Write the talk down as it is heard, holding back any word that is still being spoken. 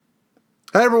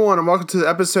Hey everyone, and welcome to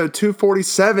episode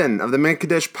 247 of the Make a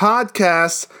Dish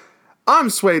podcast. I'm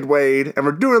Swade Wade, and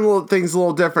we're doing things a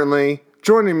little differently.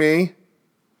 Joining me...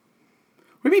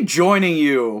 What do you mean joining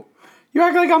you? You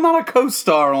act like I'm not a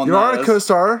co-star on this. You are a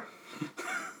co-star.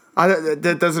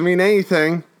 That doesn't mean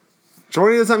anything.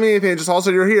 Joining doesn't mean anything, just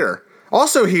also you're here.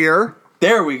 Also here...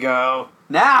 There we go.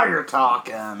 Now you're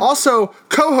talking. Also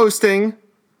co-hosting...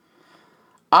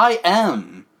 I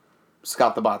am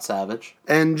Scott the Bot Savage.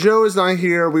 And Joe is not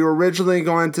here. We were originally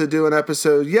going to do an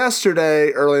episode yesterday,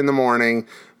 early in the morning,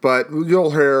 but you'll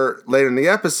hear later in the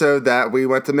episode that we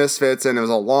went to Misfits and it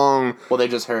was a long... Well, they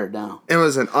just heard now. It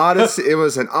was an odyssey. It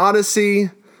was an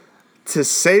odyssey, to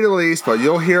say the least, but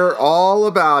you'll hear all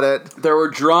about it. There were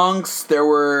drunks. There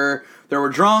were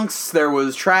drunks. There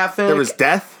was traffic. There was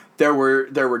death. There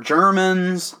were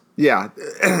Germans. Yeah,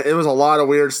 it was a lot of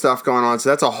weird stuff going on. So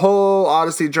that's a whole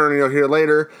odyssey journey you'll hear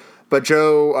later. But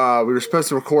Joe, we were supposed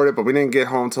to record it, but we didn't get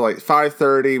home till like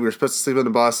 5:30. We were supposed to sleep on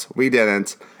the bus. We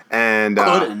didn't. And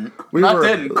couldn't.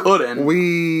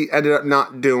 We ended up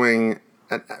not doing...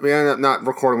 We ended up not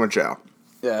recording with Joe.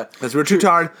 Yeah. Because we were too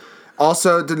tired.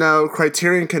 Also, to know,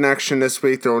 Criterion Connection this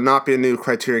week. There will not be a new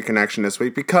Criterion Connection this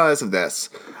week because of this.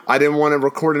 I didn't want to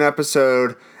record an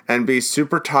episode and be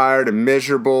super tired and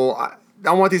miserable.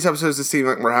 I want these episodes to seem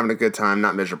like we're having a good time,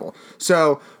 not miserable.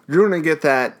 So, you're going to get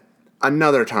that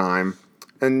another time,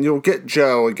 and you'll get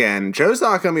Joe again. Joe's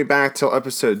not going to be back till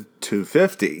episode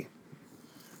 250.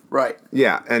 Right.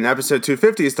 Yeah, and episode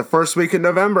 250 is the first week in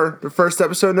November, the first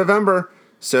episode in November.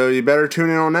 So you better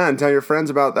tune in on that and tell your friends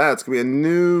about that. It's going to be a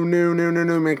new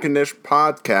Make a Dish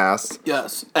podcast.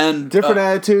 Yes, and... Different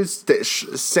attitudes,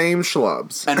 same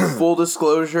schlubs. And full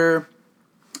disclosure,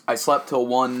 I slept till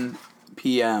 1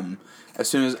 p.m. As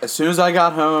soon as I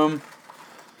got home...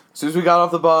 As soon as we got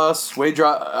off the bus,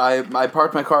 I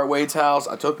parked my car at Wade's house.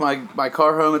 I took my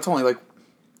car home. It's only like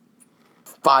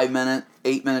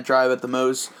 8-minute drive at the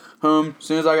most home. As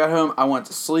soon as I got home, I went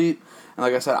to sleep. And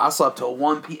like I said, I slept till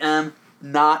 1 p.m.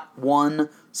 Not one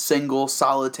single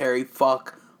solitary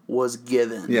fuck was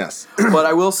given. Yes. But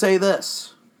I will say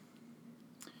this.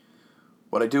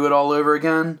 Would I do it all over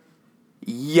again?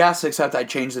 Yes, except I'd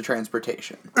change the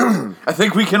transportation. I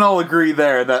think we can all agree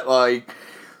there that, like...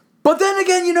 But then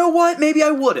again, you know what? Maybe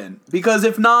I wouldn't. Because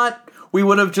if not, we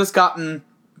would have just gotten...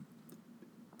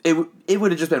 It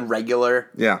would have just been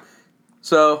regular. Yeah.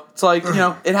 So, it's like, you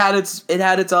know, it had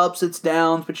its ups, its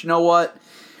downs, but you know what?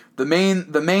 The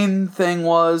main thing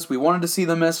was we wanted to see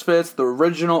the Misfits, the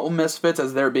original Misfits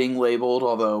as they're being labeled,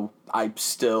 although I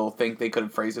still think they could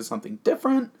have phrased it something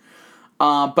different.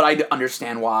 But I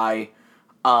understand why.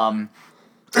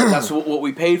 That's what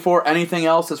we paid for. Anything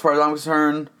else, as far as I'm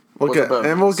concerned... We'll get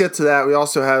to that. We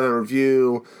also have a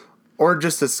review or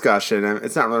just discussion. And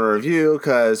it's not really a review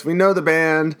because we know the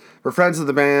band. We're friends with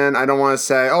the band. I don't want to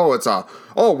say, we're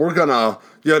gonna,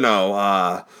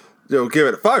 give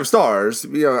it 5 stars.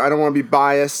 I don't want to be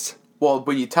biased. Well,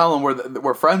 when you tell them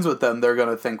we're friends with them, they're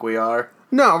gonna think we are.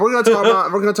 No, we're gonna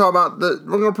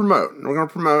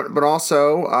promote, but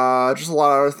also just a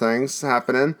lot of other things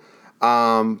happening.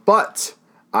 But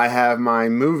I have my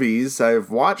movies. I've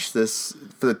watched this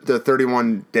for the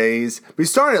 31 days. We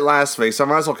started last week, so I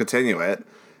might as well continue it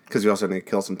because we also need to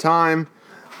kill some time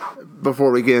before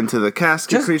we get into the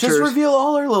casket creatures. Just reveal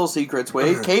all our little secrets,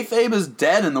 Wade. Kayfabe is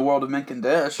dead in the world of Mink and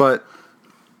Dish. But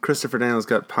Christopher Daniels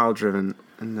got pile driven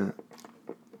in the...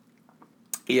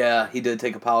 Yeah, he did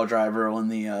take a pile driver on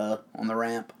the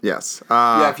ramp. Yes.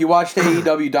 If you watched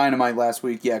AEW Dynamite last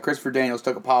week, Christopher Daniels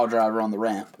took a pile driver on the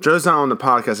ramp. Joe's not on the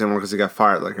podcast anymore because he got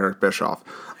fired like Eric Bischoff.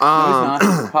 No, he's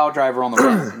not. Pile driver on the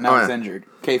ramp. Now he's injured.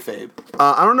 Kayfabe.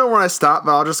 I don't know where I stopped,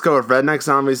 but I'll just go with Redneck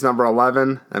Zombies number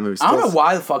 11. That movie's I don't know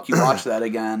why the fuck you watched that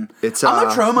again. I'm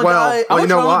a trauma guy. I'm a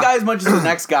trauma guy as much as the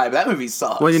next guy, but that movie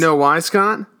sucks. Well, you know why,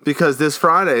 Scott? Because this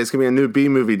Friday is going to be a new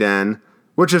B-movie den,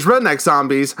 which is Redneck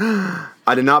Zombies.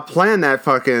 I did not plan that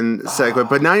fucking segment,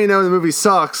 but now you know the movie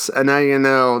sucks, and now you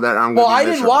know that I'm going to be I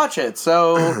didn't watch it,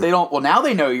 so they don't... Well, now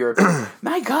they know you're...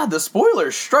 My God, the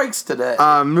spoiler strikes today.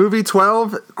 Movie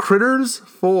 12, Critters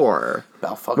 4,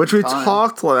 which we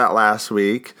talked about last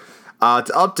week. To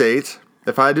update,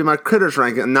 if I do my Critters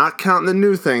ranking, not counting the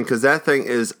new thing, because that thing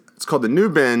is... It's called the New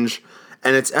Binge,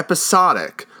 and it's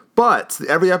episodic, but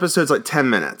every episode's like 10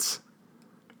 minutes.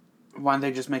 Why didn't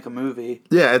they just make a movie?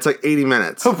 Yeah, it's like 80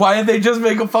 minutes. Why didn't they just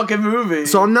make a fucking movie?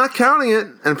 So I'm not counting it,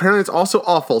 and apparently it's also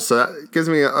awful. So that gives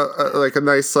me a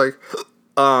nice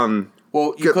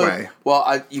Well, you could. way.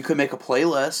 Well, you could make a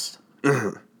playlist.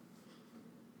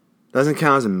 Doesn't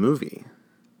count as a movie.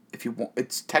 If you want,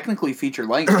 it's technically feature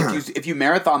length. If you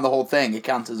marathon the whole thing, it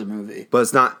counts as a movie. But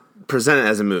it's not presented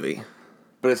as a movie.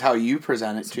 But it's how you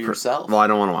present it to yourself. Well, I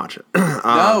don't want to watch it.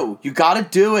 No, you gotta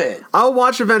do it. I'll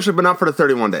watch it eventually, but not for the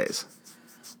 31 days.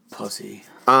 Pussy.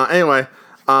 Anyway,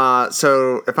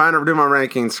 so if I end up doing my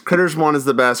rankings, Critters 1 is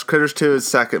the best, Critters 2 is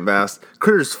second best,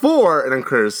 Critters 4, and then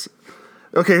Critters...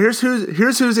 Okay, here's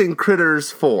who's in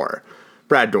Critters 4.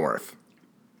 Brad Dourif.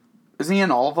 Isn't he in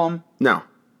all of them? No,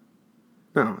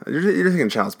 you're thinking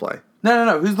Child's Play.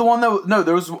 No. Who's the one that... No,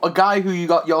 there was a guy who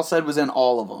y'all said was in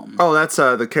all of them. Oh, that's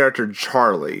the character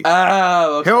Charlie.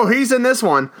 Oh, okay. Oh, he's in this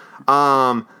one.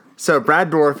 So Brad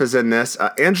Dourif is in this.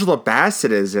 Angela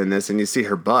Bassett is in this, and you see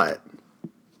her butt.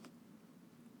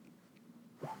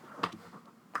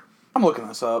 I'm looking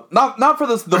this up. Not for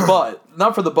this, the butt.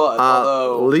 Not for the butt.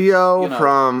 Although Leo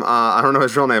from I don't know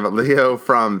his real name, but Leo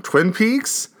from Twin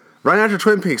Peaks. Right after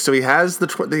Twin Peaks, so he has the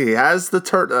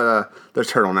turtleneck,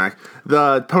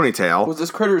 the ponytail. Was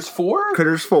this Critters 4?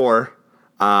 Critters 4.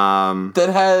 That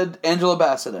had Angela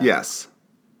Bassett in. Yes.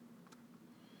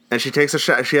 And she takes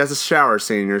she has a shower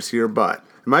scene. You see her butt.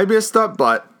 It might be a stunt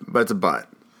butt, but it's a butt.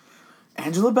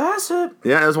 Angela Bassett.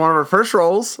 Yeah, it was one of her first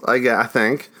roles, I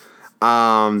think.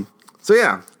 So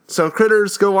yeah. So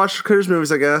Critters, go watch Critters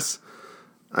movies, I guess.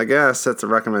 I guess that's a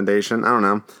recommendation. I don't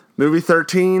know. Movie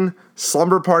 13,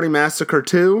 Slumber Party Massacre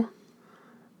 2.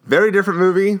 Very different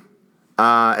movie.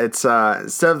 It's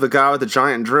instead of the guy with the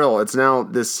giant drill, it's now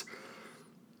this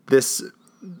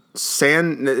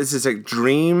sand. This is like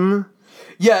dream.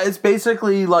 Yeah, it's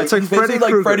basically like Freddy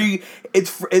Krueger.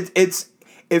 It's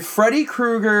Freddy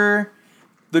Krueger,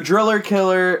 the Driller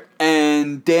Killer,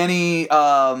 and Danny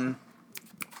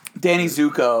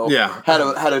Zuko. Yeah. had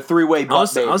a 3-way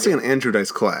butt baby. I was thinking Andrew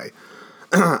Dice Clay.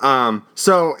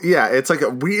 So yeah, it's like I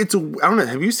don't know.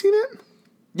 Have you seen it?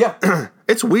 Yeah.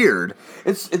 It's weird.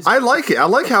 It's. I like it. I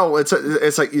like how it's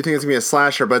like you think it's gonna be a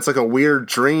slasher, but it's like a weird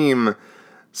dream,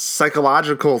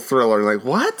 psychological thriller. Like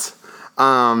what?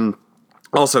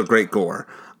 Also great gore.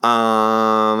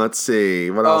 Let's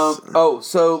see what else.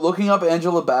 So looking up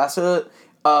Angela Bassett.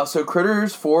 So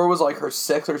Critters 4 was like her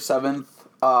 6th or 7th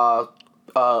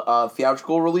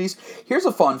theatrical release. Here's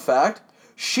a fun fact: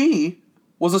 she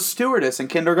was a stewardess in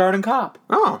Kindergarten Cop.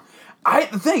 Oh,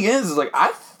 the thing is like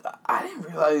I didn't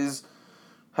realize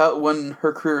how when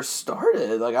her career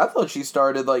started. Like I thought she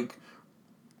started like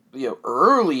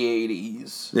early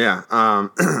 80s. Yeah.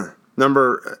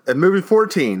 Movie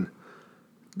 14,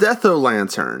 Death O'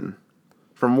 Lantern,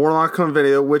 from Warlock Home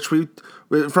Video,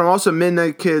 from also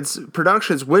Midnight Kids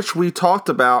Productions, which we talked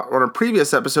about on a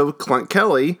previous episode with Clint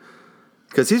Kelly,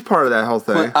 because he's part of that whole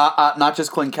thing. Not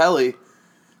just Clint Kelly.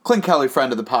 Clint Kelly,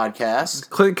 friend of the podcast.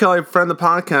 Clint Kelly, friend of the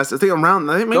podcast. I think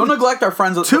maybe don't neglect our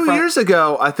friends. 2 years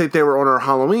ago, I think they were on our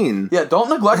Halloween. Yeah, don't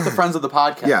neglect the friends of the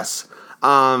podcast. Yes.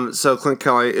 So Clint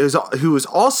Kelly, who was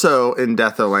also in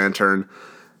Death O' Lantern,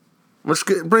 which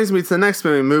brings me to the next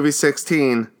movie, movie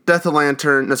 16,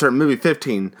 movie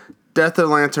 15, Death O'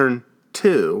 Lantern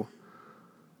 2,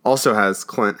 also has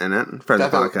Clint in it, friend of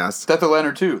the podcast. Death O'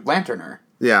 Lantern 2, Lanterner.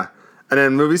 Yeah. And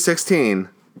then movie 16,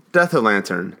 Death O'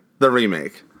 Lantern, the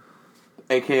remake.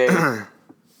 A.K.A.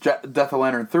 Death O'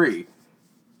 Lantern 3,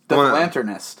 Death O'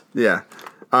 Lanternist. Yeah.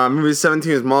 Movie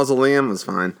 17 is Mausoleum, was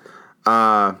fine.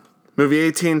 Movie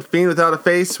 18, Fiend Without a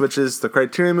Face, which is the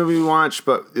Criterion movie we watched,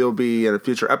 but it'll be in a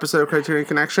future episode of Criterion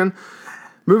Connection.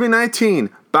 Movie 19,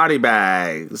 Body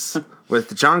Bags,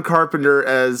 with John Carpenter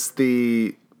as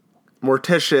the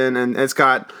mortician, and it's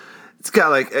got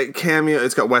like a cameo.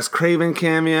 It's got Wes Craven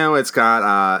cameo. It's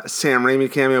got Sam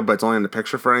Raimi cameo, but it's only in the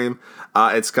picture frame.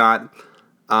 It's got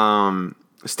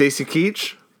Stacy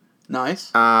Keach.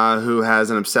 Nice. Who has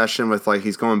an obsession with, like,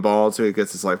 he's going bald, so he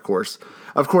gets his life course.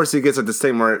 Of course, he gets at this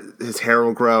thing where his hair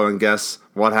will grow, and guess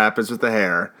what happens with the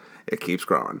hair? It keeps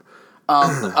growing.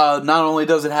 Not only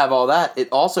does it have all that, it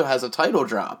also has a title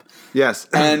drop. Yes.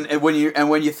 And when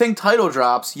you think title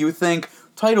drops, you think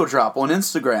title drop on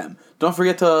Instagram. Don't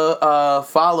forget to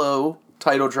follow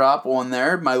Title Drop on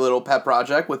there, my little pet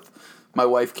project with my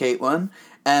wife Caitlin.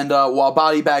 And while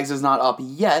Body Bags is not up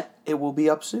yet, it will be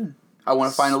up soon. I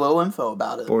want to find a little info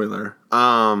about it. Spoiler.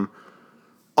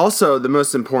 Also, the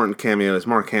most important cameo is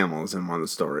Mark Hamill is in one of the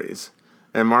stories.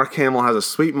 And Mark Hamill has a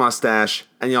sweet mustache,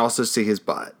 and you also see his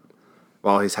butt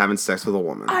while he's having sex with a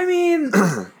woman. I mean,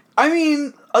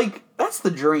 like, that's the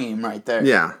dream right there.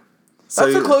 Yeah.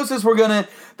 That's the closest we're gonna.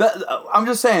 I'm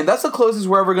just saying, that's the closest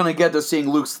we're ever gonna get to seeing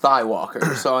Luke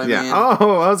Skywalker. So I mean, I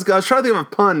was trying to think of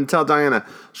a pun. Tell Diana,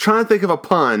 I was trying to think of a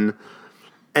pun,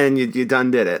 and you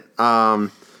done did it.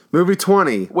 Movie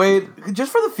 20. Wait,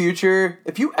 just for the future,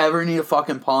 if you ever need a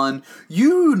fucking pun,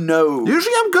 you know.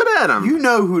 Usually I'm good at them. You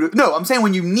know who to. No, I'm saying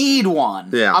when you need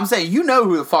one. Yeah. I'm saying you know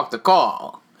who the fuck to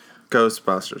call.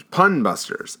 Ghostbusters. Pun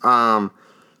Busters.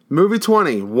 Movie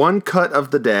 20, One Cut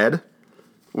of the Dead,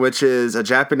 which is a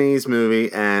Japanese movie,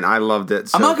 and I loved it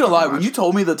so I'm not gonna lie. much. When you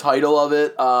told me the title of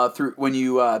it, through when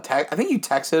you I think you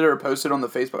texted or posted on the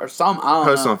Facebook or some. I don't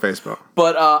Posted know. on Facebook.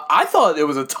 But I thought it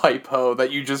was a typo that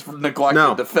you just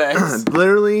neglected to fix.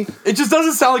 Literally, It just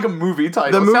doesn't sound like a movie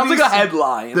title. It sounds like a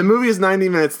headline. The movie is 90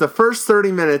 minutes. The first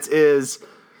 30 minutes is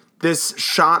this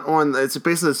shot on. It's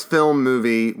basically this film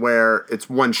movie where it's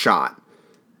one shot.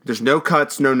 There's no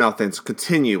cuts, no nothing. It's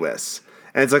continuous.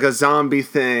 And it's like a zombie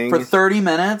thing. For 30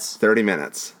 minutes? 30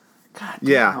 minutes. God damn.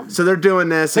 Yeah. So they're doing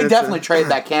this. They definitely trade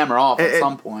that camera off at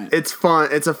some point. It's fun.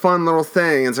 It's a fun little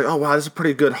thing. It's like, oh, wow, this is a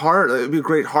pretty good horror. It would be a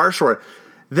great horror short.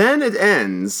 Then it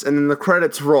ends, and then the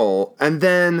credits roll. And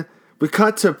then we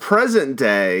cut to present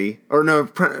day, or no,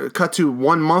 cut to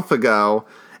 1 month ago,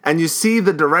 and you see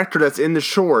the director that's in the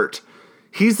short.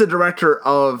 He's the director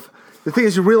of... The thing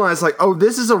is, you realize, like, oh,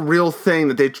 this is a real thing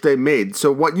that they made.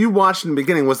 So what you watched in the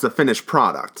beginning was the finished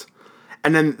product.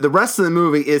 And then the rest of the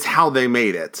movie is how they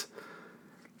made it.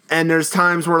 And there's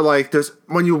times where, like,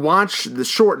 when you watch the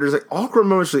short, there's, like, awkward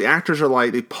moments where the actors are,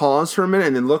 like, they pause for a minute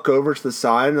and then look over to the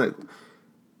side. And, like,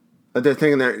 they're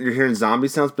thinking that you're hearing zombie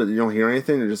sounds, but you don't hear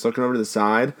anything. They're just looking over to the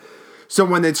side. So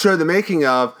when they show the making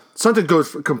of, something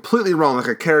goes completely wrong. Like,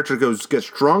 a character gets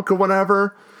drunk or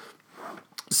whatever.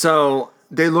 So...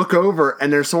 They look over,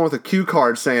 and there's someone with a cue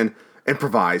card saying,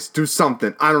 improvise, do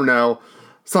something. I don't know.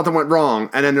 Something went wrong.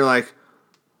 And then they're like,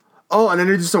 oh, and then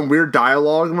they do some weird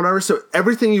dialogue and whatever. So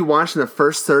everything you watch in the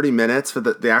first 30 minutes for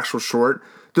the actual short,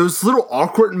 those little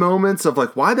awkward moments of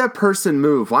like, why'd that person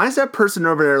move? Why is that person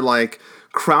over there like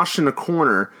crouched in a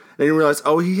corner? And you realize,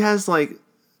 oh, he has like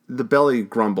the belly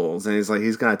grumbles, and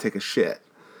he's got to take a shit.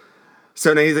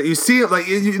 So now you see, like,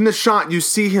 in the shot, you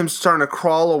see him starting to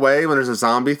crawl away when there's a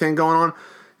zombie thing going on.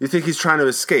 You think he's trying to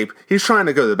escape. He's trying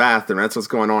to go to the bathroom. That's what's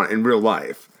going on in real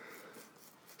life.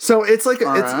 So it's like,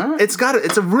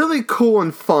 it's a really cool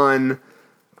and fun,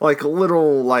 like,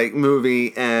 little, like,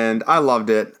 movie, and I loved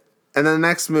it. And then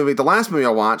the last movie I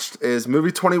watched is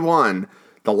movie 21,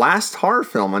 the last horror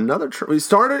film. We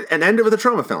started and ended with a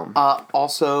trauma film.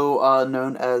 Also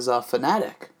known as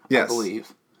Fanatic, yes. I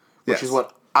believe. Which is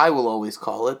what I will always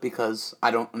call it, because I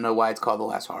don't know why it's called the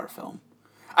last horror film.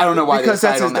 I don't know why they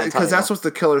decided on that title. Because that's what the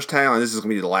killer's tagline. This is going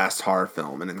to be the last horror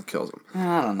film, and then it kills him.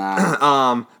 I don't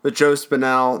know. But Joe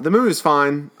Spinell, the movie's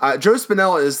fine. Joe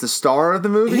Spinell is the star of the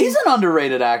movie. He's an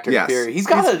underrated actor. Yes. Period.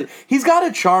 He's got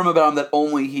a charm about him that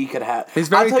only he could have. He's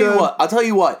very good. I'll tell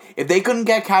you what. If they couldn't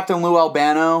get Captain Lou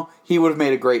Albano, he would have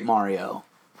made a great Mario.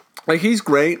 Like, he's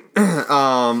great.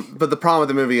 But the problem with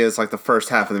the movie is, like, the first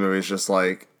half of the movie is just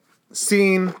like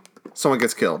scene. Someone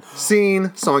gets killed.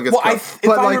 Scene, someone gets killed. If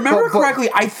I remember correctly,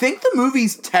 I think the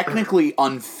movie's technically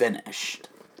unfinished.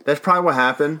 That's probably what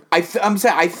happened. I'm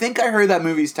saying, I think I heard that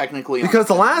movie's technically because unfinished.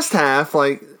 The last half,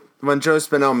 like, when Joe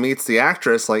Spinell meets the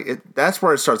actress, like, that's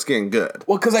where it starts getting good.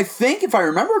 Well, because I think, if I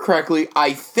remember correctly,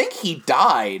 I think he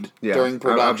died during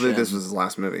production. I believe this was his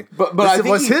last movie. But it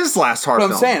was his last horror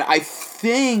film. I'm saying,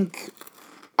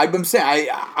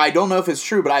 I don't know if it's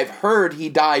true, but I've heard he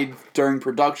died during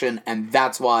production, and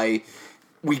that's why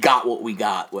we got what we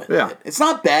got with it. It's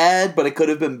not bad, but it could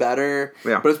have been better.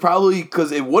 Yeah. But it's probably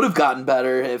because it would have gotten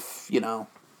better if, Yeah.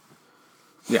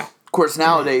 Of course,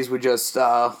 nowadays we just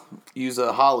use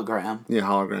a hologram. Yeah,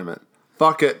 hologram it.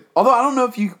 Fuck it. Although I don't know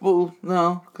if you will,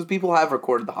 no, because people have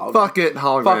recorded the hologram. Fuck it,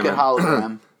 hologram. Fuck it,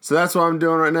 hologram. So that's what I'm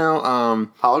doing right now.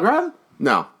 Hologram?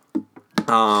 No.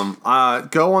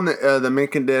 Go on the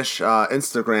Mink and Dish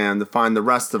Instagram to find the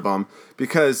rest of them,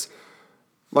 because,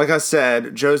 like I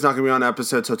said, Joe's not going to be on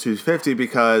episode till 250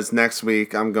 because next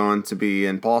week I'm going to be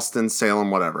in Boston,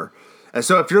 Salem, whatever. And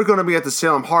so if you're going to be at the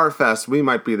Salem Horror Fest, we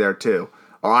might be there too.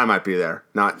 Or I might be there,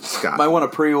 not Scott. Might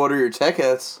want to pre-order your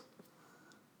tickets.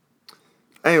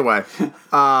 Anyway.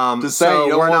 Just saying, you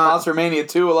don't want Monster Mania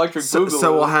 2 Electric Boogaloo.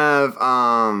 So we'll have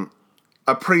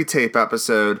a pre-tape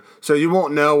episode, so you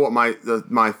won't know what my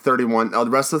 31 the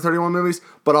rest of the 31 movies,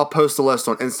 but I'll post a list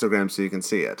on Instagram so you can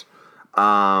see it.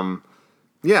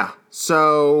 Yeah.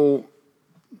 So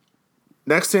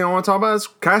next thing I want to talk about is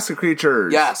Casket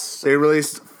Creatures. Yes. They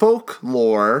released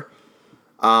Folklore.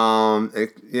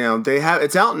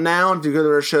 It's out now if you go to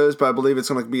their shows, but I believe it's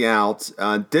going to be out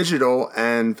digital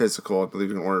and physical. I believe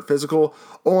you can order physical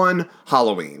on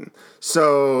Halloween,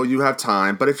 so you have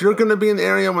time. But if you're going to be in the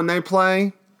area when they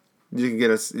play, you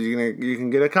can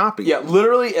get a copy. Yeah,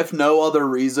 literally, if no other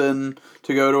reason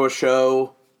to go to a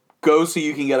show, go so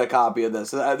you can get a copy of this.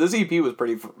 This EP was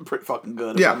pretty fucking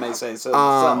good, if I may say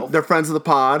so. They're friends of the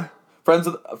pod. Friends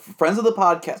of the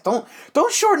podcast.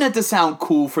 Don't shorten it to sound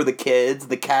cool for the kids,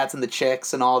 the cats and the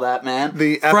chicks and all that, man.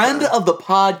 Friend of the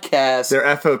podcast.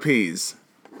 They're FOPs.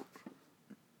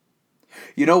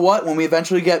 You know what? When we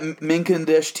eventually get Mink and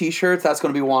Dish t-shirts, that's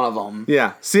going to be one of them.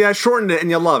 Yeah. See, I shortened it and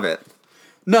you love it.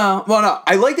 No.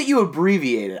 I like that you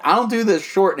abbreviate it. I don't do this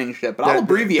shortening shit, but I'll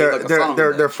abbreviate like a son of a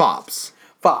bitch. They're FOPs.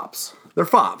 FOPs. They're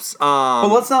FOPs. But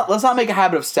let's not make a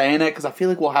habit of saying it, because I feel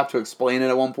like we'll have to explain it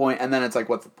at one point, and then it's like,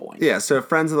 what's the point? Yeah, so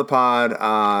Friends of the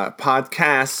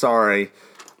podcast, sorry.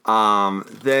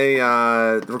 They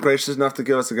were gracious enough to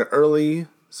give us like an early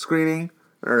screening,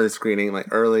 like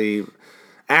early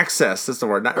access. That's the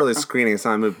word, not early screening. It's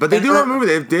not a movie, but they do have a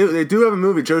movie. They do have a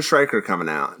movie, Joe Stryker, coming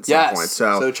out at some point.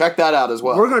 So check that out as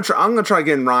well. I'm gonna try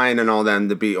getting Ryan and all them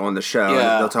to be on the show.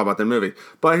 Yeah. And they'll talk about their movie.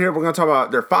 But here we're gonna talk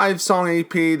about their 5-song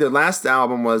EP. Their last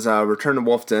album was Return to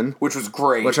Wolfton, which was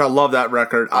great. Which I love that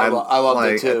record. I love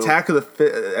it too. Attack of the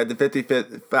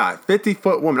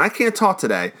 50-Foot Woman. I can't talk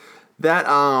today. That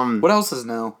What else is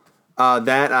new?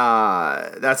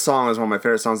 That song is one of my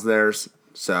favorite songs of theirs.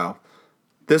 So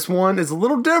this one is a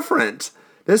little different.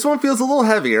 This one feels a little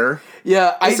heavier.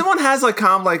 Yeah, this one has like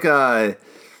kind of like a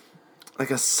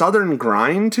southern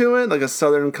grind to it, like a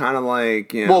southern kind of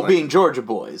like, you know. Well, being Georgia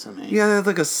boys, I mean. Yeah, it's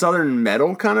like a southern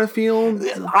metal kind of feel.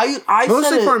 I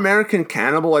mostly for American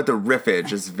Cannibal, like the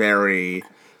riffage is very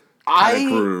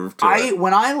grooved to it.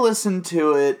 When I listened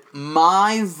to it,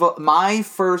 my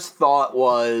first thought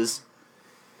was,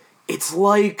 it's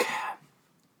like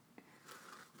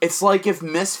if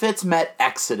Misfits met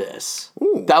Exodus.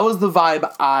 Ooh. That was the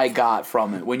vibe I got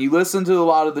from it. When you listen to a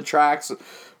lot of the tracks,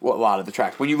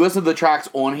 when you listen to the tracks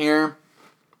on here,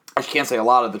 I can't say a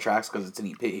lot of the tracks because it's an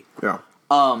EP. Yeah.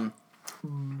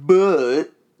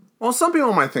 But well, some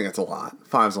people might think it's a lot.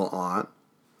 5's a lot.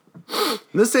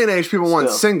 In this day and age, people want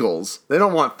singles. They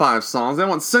don't want 5 songs. They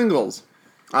want singles.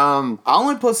 I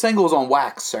only put singles on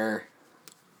wax, sir.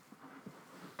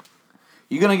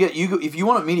 You're gonna get if you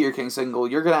want a Meteor King single,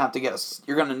 you're gonna need a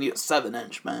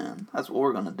 7-inch, man. That's what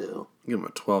we're gonna do. Give him a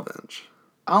 12-inch.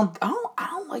 I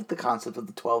don't like the concept of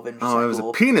the 12-inch. Oh, single. It was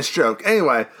a penis joke.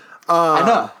 Anyway, I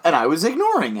know, and I was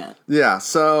ignoring it. Yeah,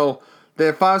 so they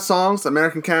have 5 songs.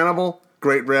 American Cannibal,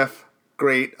 great riff,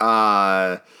 great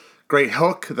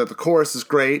hook. That the chorus is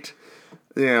great.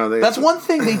 You know, that's one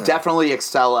thing they definitely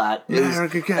excel at,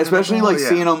 especially like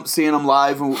seeing them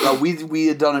live. We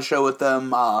had done a show with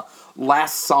them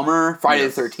last summer, Friday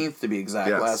the 13th to be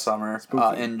exact, last summer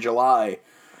in July,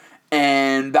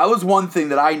 and that was one thing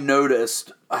that I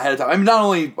noticed ahead of time.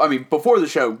 I mean, before the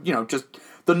show, you know, just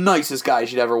the nicest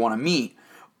guys you'd ever want to meet.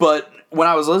 But when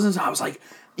I was listening to it, I was like,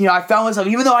 you know, I found myself,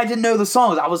 even though I didn't know the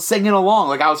songs, I was singing along.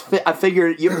 Like I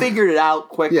figured it out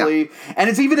quickly. Yeah. And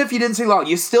it's even if you didn't sing along,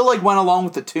 you still like went along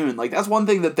with the tune. Like that's one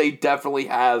thing that they definitely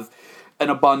have an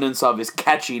abundance of is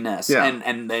catchiness and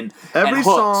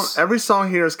hooks. Every song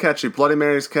here is catchy. Bloody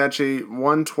Mary is catchy.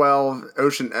 112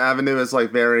 Ocean Avenue is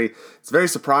like very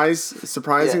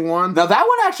surprising one. Now that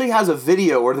one actually has a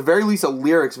video, or at the very least a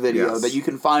lyrics video that you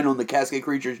can find on the Cascade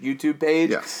Creatures YouTube page.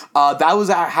 Yes. That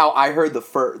was how I heard the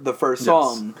first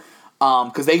song.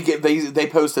 Because they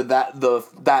posted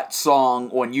that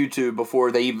song on YouTube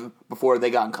before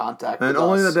they got in contact with us. And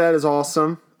Only the Dead is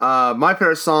awesome. My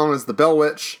favorite song is The Bell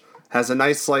Witch. Has a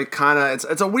nice like kind of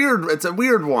it's a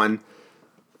weird one,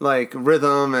 like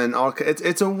rhythm and all.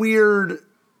 It's a weird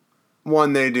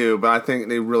one they do, but I think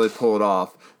they really pull it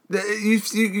off. You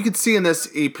can see in this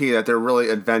EP that they're really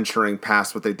adventuring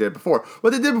past what they did before. What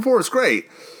they did before was great,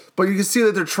 but you can see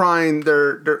that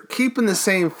they're keeping the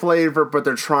same flavor, but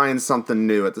they're trying something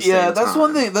new at the same time. Yeah, that's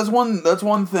one thing. That's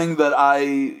one thing that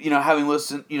I having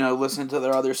listened to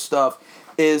their other stuff.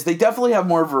 Is they definitely have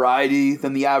more variety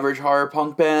than the average horror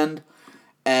punk band,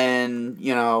 and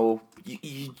you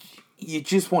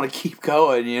just want to keep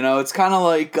going. You know, it's kind of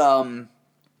like I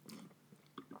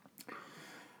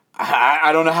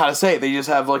don't know how to say it. They just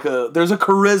have there's a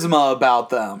charisma about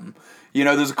them. You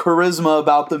know, there's a charisma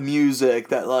about the music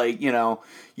that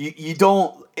you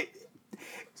don't.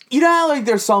 You know how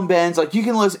there's some bands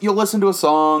you'll listen to a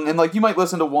song and you might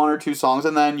listen to 1 or 2 songs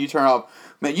and then you turn off.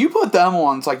 Man, you put them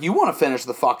on, it's like you want to finish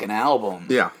the fucking album.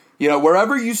 Yeah. You know,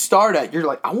 wherever you start at, you're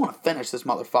like, I want to finish this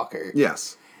motherfucker.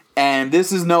 Yes. And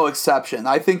this is no exception.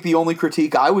 I think the only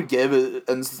critique I would give,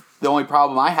 and the only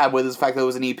problem I had with is the fact that it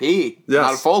was an EP,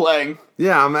 not a full length.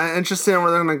 Yeah, I'm interested in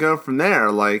where they're going to go from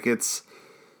there.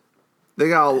 They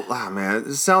got, man,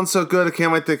 it sounds so good. I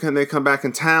can't wait till they come back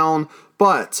in town.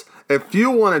 But if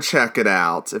you want to check it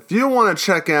out,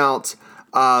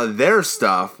 their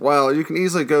stuff, well, you can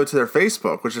easily go to their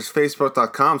Facebook, which is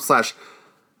facebook.com/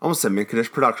 Almost said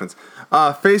Minkadesh Productions.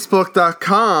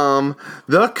 Facebook.com,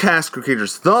 The Casket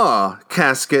Creatures. The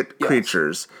Casket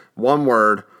Creatures. One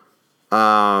word.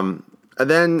 And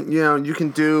then, you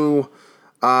can do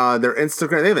their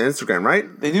Instagram. They have an Instagram,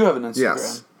 right? They do have an Instagram.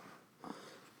 Yes.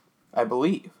 I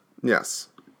believe. Yes.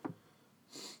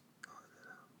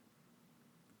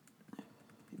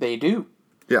 They do.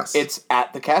 Yes. It's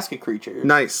at The Casket Creatures.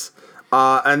 Nice.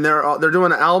 And they're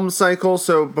doing an album cycle,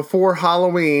 so before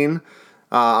Halloween...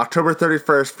 October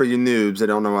 31st for you noobs that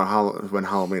don't know when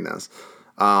Halloween is.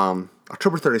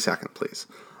 October 32nd, please.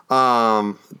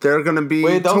 They're going to be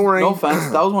touring. No offense,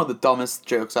 that was one of the dumbest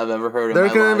jokes I've ever heard in my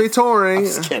life. They're going to be touring. I'm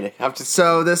just kidding.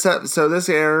 So this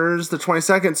airs the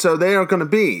 22nd. So they are going to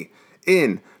be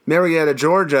in Marietta,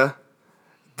 Georgia,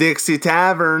 Dixie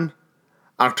Tavern,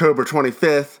 October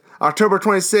 25th. October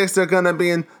 26th, they're going to be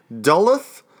in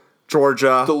Duluth,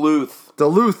 Georgia. Duluth.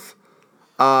 Duluth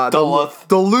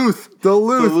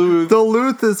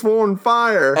is on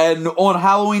fire. And on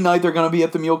Halloween night, they're going to be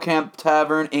at the Mule Camp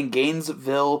Tavern in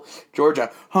Gainesville, Georgia,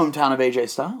 hometown of AJ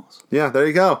Styles. Yeah, there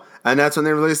you go. And that's when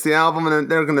they release the album. And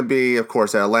they're going to be, of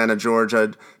course, at Atlanta,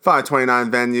 Georgia,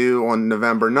 529 venue on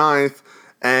November 9th.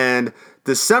 And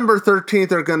December 13th,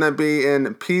 they're going to be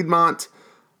in Piedmont,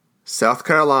 South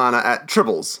Carolina at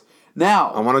Tribbles. Now,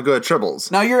 I want to go to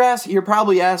Tribbles. Now, you're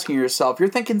probably asking yourself, you're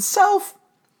thinking,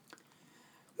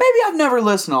 maybe I've never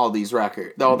listened to all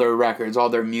their records, all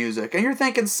their music. And you're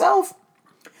thinking,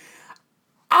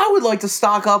 I would like to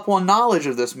stock up on knowledge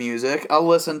of this music. I'll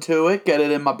listen to it, get it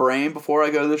in my brain before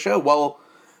I go to the show. Well,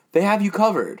 they have you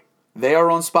covered. They are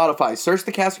on Spotify. Search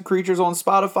The Casket Creatures on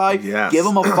Spotify. Yes. Give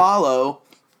them a follow.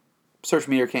 Search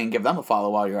Meteor King. Give them a follow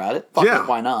while you're at it. Fuck it,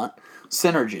 why not?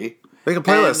 Synergy. Make a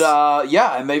playlist. And,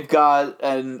 and they've got,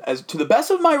 and as to the best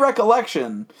of my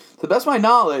recollection, to the best of my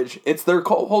knowledge, it's their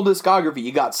whole discography.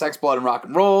 You got Sex, Blood, and Rock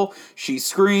and Roll, She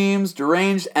Screams,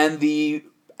 Deranged, and we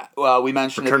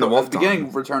mentioned Return at to the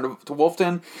beginning, Return to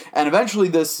Wolfton, and eventually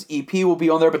this EP will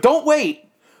be on there. But don't wait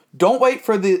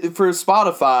for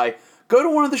Spotify. Go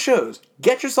to one of the shows.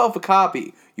 Get yourself a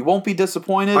copy. You won't be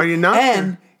disappointed. Are you not?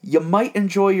 And you might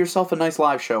enjoy yourself a nice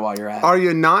live show while you're at it. Are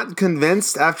you not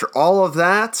convinced after all of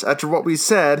that? After what we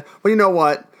said? Well, you know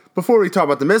what? Before we talk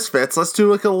about the Misfits, let's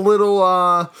do like a little...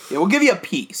 we'll give you a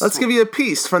piece. Let's give you a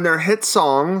piece from their hit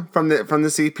song from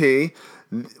this EP,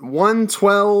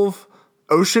 112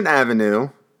 Ocean Avenue,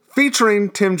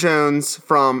 featuring Tim Jones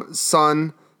from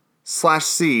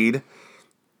Sun/Seed.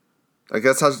 I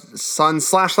guess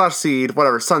Sun/Seed,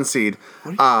 whatever, Sunseed.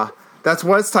 That's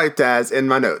what it's typed as in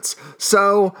my notes.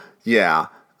 So, yeah.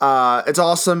 It's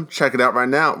awesome. Check it out right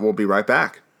now. We'll be right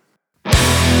back.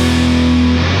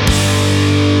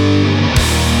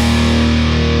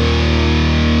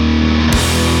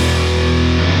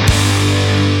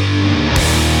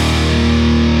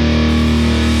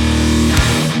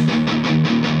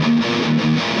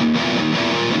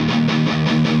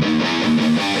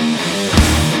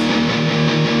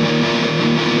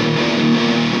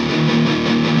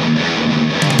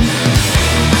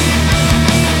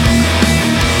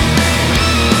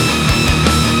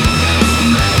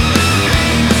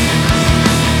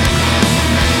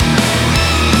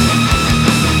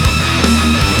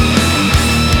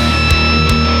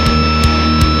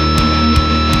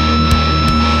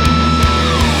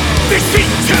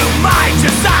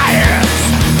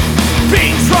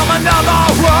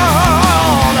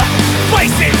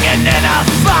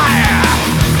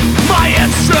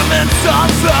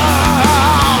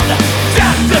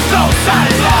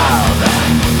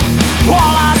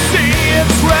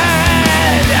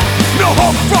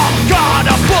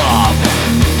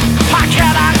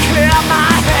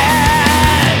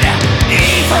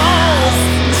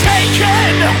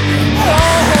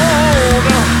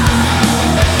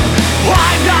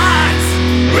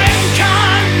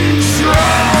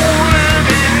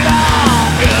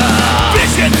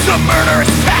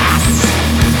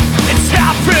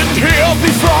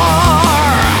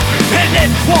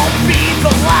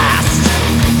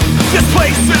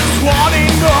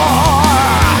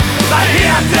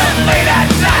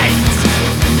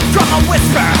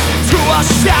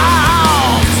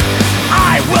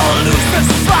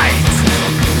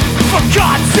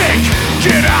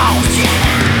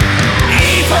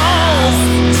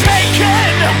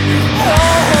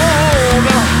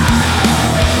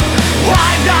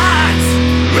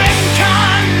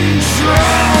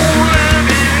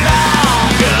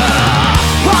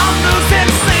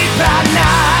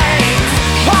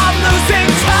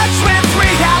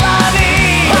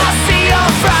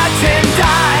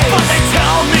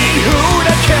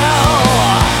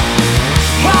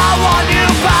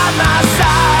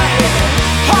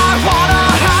 I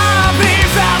wanna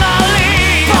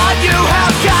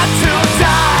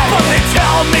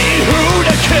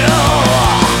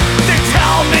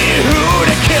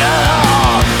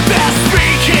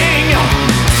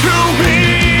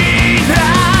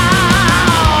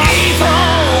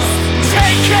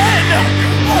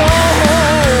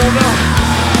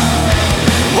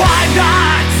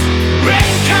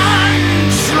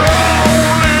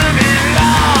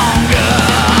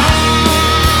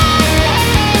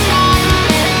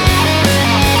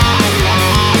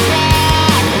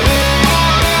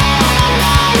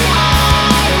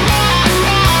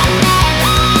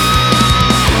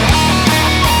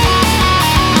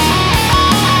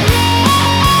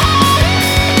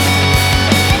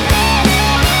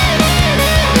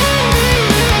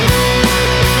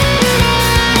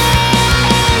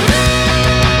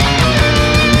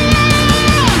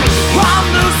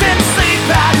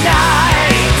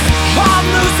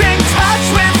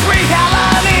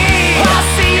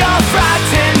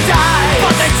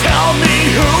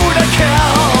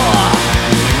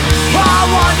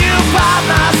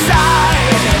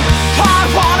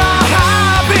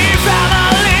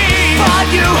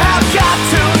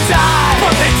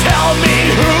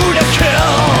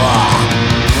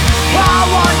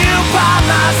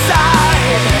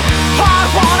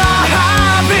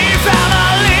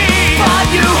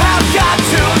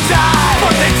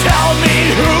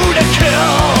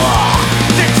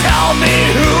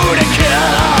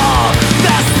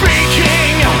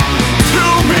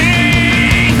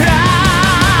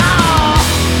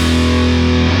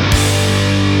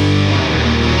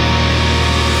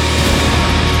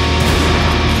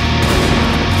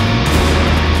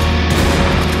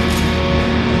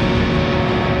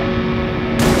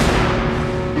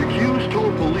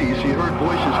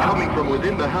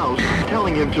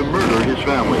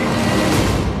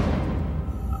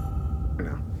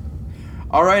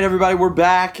All right, everybody, we're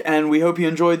back, and we hope you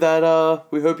enjoyed that.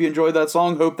 We hope you enjoyed that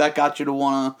song. Hope that got you to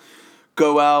want to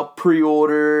go out,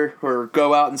 pre-order, or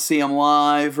go out and see them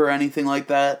live, or anything like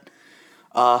that.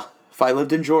 If I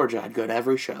lived in Georgia, I'd go to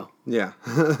every show. Yeah.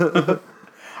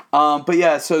 But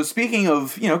yeah, so speaking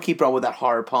of, keep up with that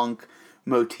horror punk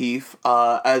motif,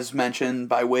 as mentioned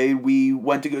by Wade, we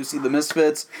went to go see the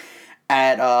Misfits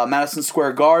at Madison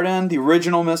Square Garden, the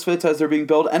original Misfits as they're being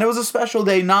built, and it was a special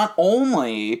day not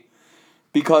only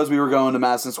because we were going to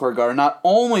Madison Square Garden, not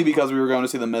only because we were going to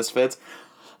see the Misfits,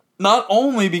 not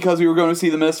only because we were going to see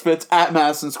the Misfits at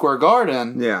Madison Square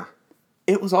Garden. Yeah.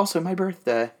 It was also my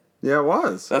birthday. Yeah, it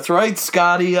was. That's right,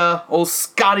 Scotty, old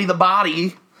Scotty the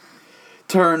Body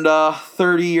turned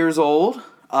 30 years old.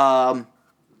 And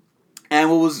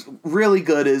what was really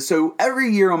good is, so every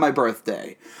year on my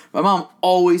birthday, my mom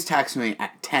always texts me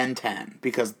at 10:10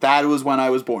 because that was when I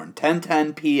was born.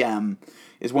 10:10 p.m.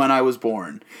 is when I was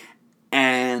born.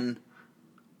 And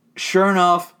sure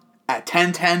enough, at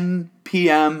 10:10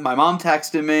 p.m., my mom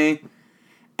texted me,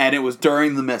 and it was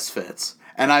during the Misfits.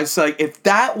 And I was like, if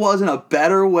that wasn't a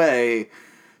better way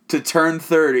to turn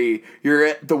 30, you're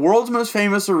at the world's most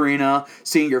famous arena,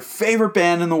 seeing your favorite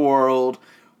band in the world,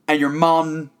 and your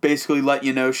mom basically let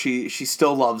you know she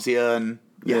still loves you, and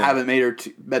you haven't made her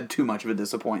been too much of a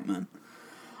disappointment.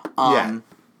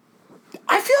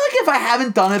 I feel like if I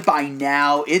haven't done it by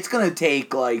now, it's gonna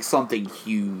take like something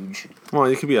huge. Well,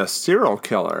 you could be a serial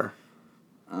killer.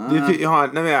 Hold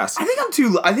on, let me ask. I think I'm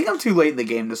too late in the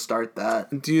game to start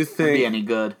that. Do you think be any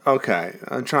good? Okay,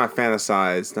 I'm trying to not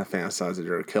fantasize that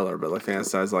you're a killer, but like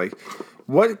fantasize like,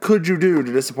 what could you do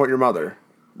to disappoint your mother?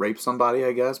 Rape somebody,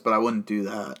 I guess, but I wouldn't do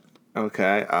that.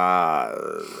 Okay.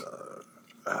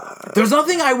 There's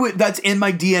nothing that's in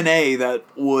my DNA that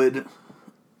would,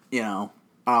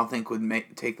 I don't think would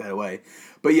take that away.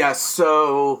 But yeah,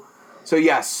 so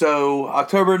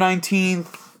October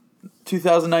 19th,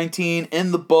 2019,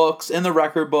 in the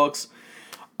record books.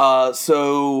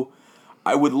 So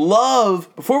I would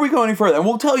love, before we go any further, and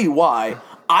we'll tell you why,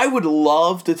 I would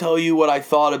love to tell you what I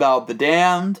thought about The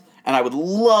Damned, and I would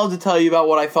love to tell you about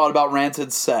what I thought about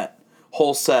Rancid's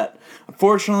whole set.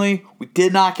 Unfortunately, we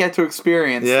did not get to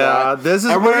experience that. Yeah, this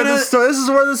is where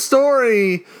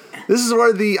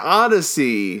the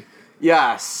Odyssey.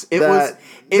 Yes,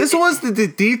 This was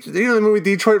the movie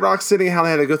Detroit Rock City, how they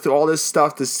had to go through all this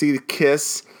stuff to see the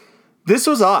Kiss. This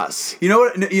was us. You know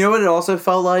what it also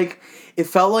felt like? It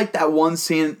felt like that one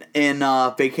scene in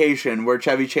Vacation where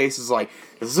Chevy Chase is like,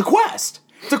 this is a quest.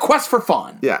 It's a quest for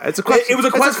fun. Yeah, it's a quest. It was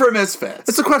a quest for misfits.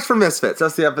 It's a quest for misfits.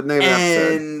 That's the name of the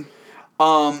episode.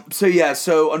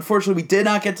 So unfortunately we did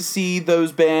not get to see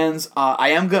those bands. I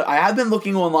have been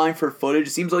looking online for footage.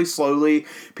 It seems like slowly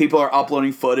people are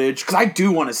uploading footage because I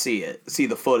do want to see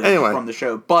the footage from the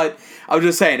show. But I was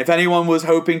just saying, if anyone was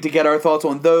hoping to get our thoughts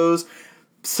on those,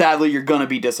 sadly you're gonna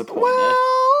be disappointed. Well,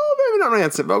 maybe not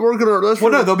Rancid, but we're gonna.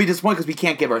 No, they'll be disappointed because we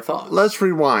can't give our thoughts. Let's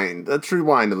rewind a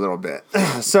little bit.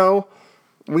 So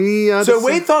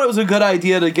Wade thought it was a good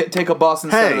idea to take a bus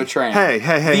instead of a train. Hey.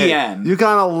 The end. You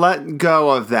gotta let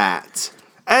go of that.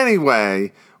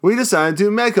 Anyway, we decided to do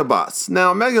Megabus.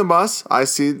 Now, Megabus, I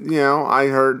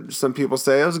heard some people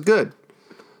say it was good.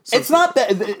 It's not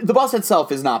bad. The bus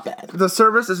itself is not bad. The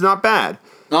service is not bad.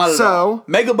 Not at all.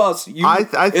 Megabus,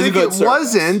 I think it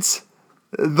wasn't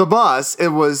the bus. It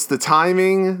was the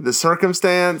timing, the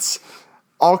circumstance,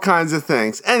 all kinds of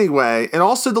things. Anyway, and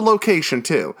also the location,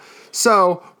 too.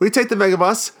 So, we take the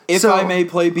Megabus. If I may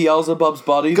play Beelzebub's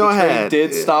Buddy, go train ahead.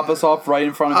 did stop us off right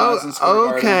in front of Madison Square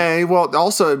Garden. Okay, well,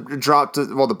 also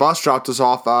the bus dropped us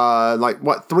off,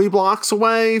 3 blocks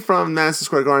away from Madison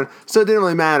Square Garden, so it didn't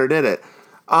really matter, did it?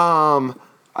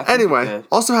 Anyway,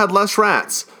 also had less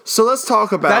rats. So let's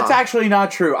talk about... That's actually not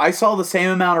true. I saw the same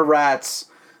amount of rats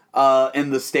in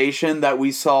the station that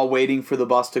we saw waiting for the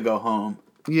bus to go home.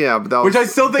 Yeah, but which I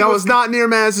still think was not near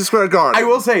Madison Square Garden. I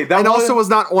will say that also was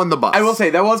not on the bus. I will say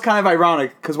that was kind of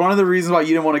ironic because one of the reasons why you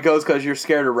didn't want to go is because you're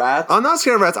scared of rats. I'm not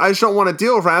scared of rats. I just don't want to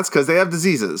deal with rats because they have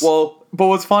diseases. Well, but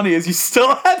what's funny is you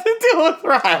still had to deal with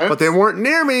rats. But they weren't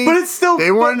near me. But it's still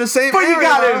they weren't in the same area. But you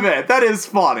gotta admit that is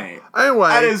funny. Anyway,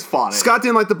 that is funny. Scott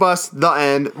didn't like the bus. The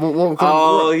end.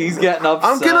 He's getting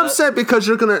upset. I'm getting upset because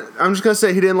I'm just gonna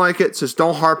say he didn't like it. So just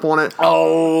don't harp on it.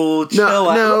 Oh, chill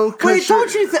out. No. Wait,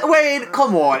 don't you? Wait,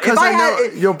 come on. Because I know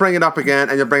you'll bring it up again,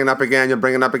 and you'll bring it up again, you'll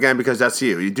bring it up again because that's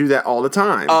you. You do that all the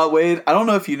time. Wade, I don't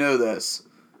know if you know this.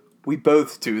 We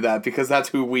both do that because that's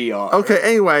who we are. Okay.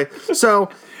 Anyway, so.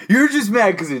 You're just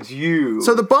mad because it's you.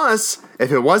 So the bus,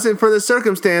 if it wasn't for the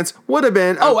circumstance, would have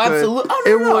been absolutely.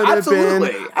 It would have been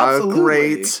a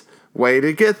great way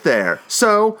to get there.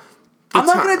 So I'm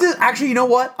not going to actually, you know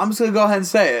what? I'm just going to go ahead and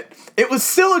say it. It was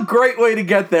still a great way to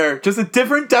get there, just a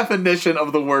different definition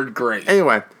of the word great.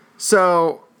 Anyway,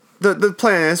 so the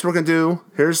plan is we're going to do,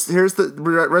 here's the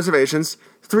reservations,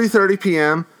 3:30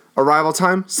 p.m., arrival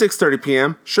time, 6:30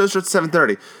 p.m., show starts at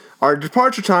 7:30. Our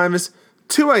departure time is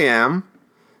 2 a.m.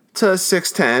 to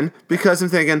 6:10 because I'm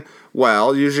thinking,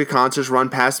 well, usually concerts run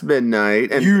past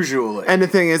midnight. And, Usually. And the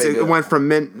thing is, it went from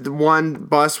one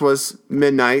bus was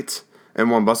midnight and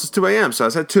one bus was 2 a.m. So I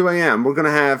said 2 a.m. We're going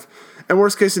to have, in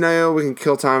worst case scenario, we can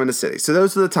kill time in the city. So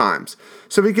those are the times.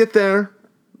 So we get there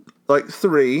like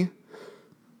 3.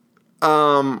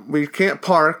 We can't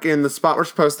park in the spot we're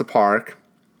supposed to park.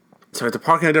 So I have to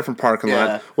park in a different parking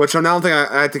lot, which I now think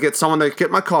I had to get someone to get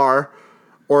my car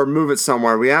or move it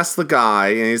somewhere. We asked the guy,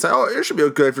 and he's like, "Oh, it should be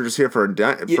good if you're just here for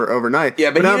overnight."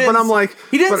 Yeah, but I'm like,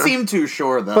 he didn't seem too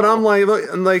sure though. But I'm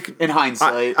like, in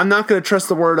hindsight, I'm not going to trust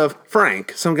the word of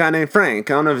Frank, some guy named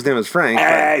Frank. I don't know if his name was Frank.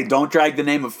 Hey, don't drag the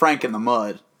name of Frank in the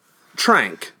mud.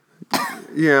 Trank.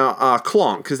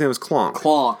 Clonk. His name was Clonk.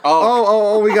 Clonk.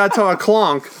 Oh, we got to talk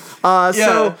about Clonk.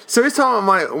 So he's talking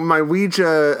about my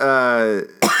Ouija.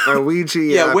 My Ouija.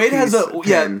 Yeah, Wade has a pen.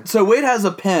 yeah. So Wade has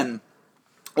a pen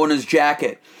on his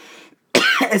jacket.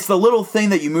 It's the little thing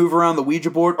that you move around the Ouija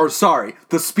board. Or sorry,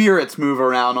 the spirits move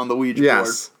around on the Ouija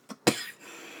board.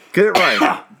 Get it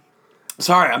right.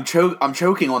 Sorry, I'm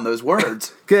choking on those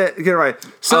words. Get it right.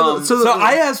 So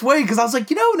I asked Wade because I was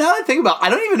like, now that I think about it, I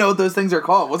don't even know what those things are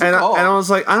called. What's it called? And I was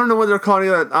like, I don't know what they're called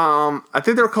either. I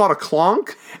think they're called a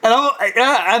clonk.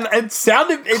 And it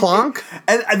sounded clonk.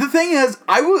 And the thing is,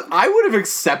 I would have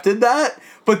accepted that,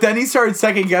 but then he started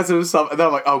second guessing himself, and then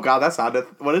I'm like, oh god, that's not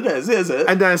what it is it?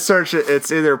 And then I searched it.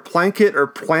 It's either planket or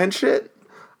planchette.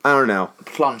 I don't know.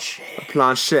 Planche.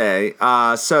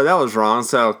 So that was wrong.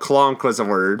 So clonk was a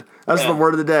word. That's the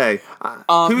word of the day.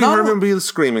 People heard me be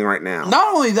screaming right now.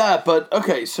 Not only that, but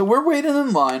okay, so we're waiting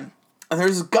in line, and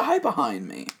there's a guy behind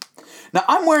me. Now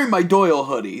I'm wearing my Doyle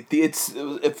hoodie. This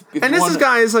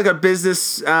guy is like a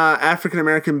business African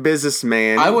American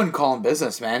businessman. I wouldn't call him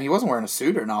businessman. He wasn't wearing a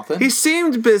suit or nothing. He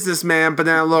seemed businessman, but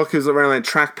then I look, he was wearing like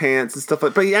track pants and stuff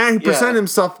like. But yeah, he presented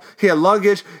himself. He had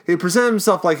luggage. He presented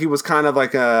himself like he was kind of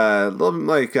like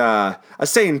a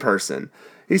sane person.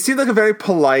 He seemed like a very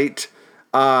polite,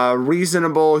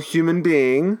 reasonable human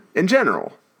being in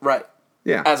general. Right.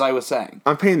 Yeah. As I was saying.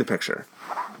 I'm painting the picture.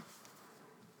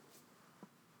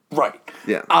 Right.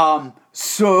 Yeah.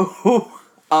 So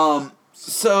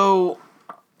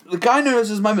the guy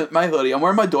notices my hoodie. I'm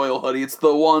wearing my Doyle hoodie. It's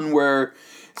the one where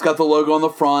it's got the logo on the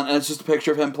front, and it's just a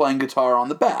picture of him playing guitar on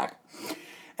the back.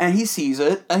 And he sees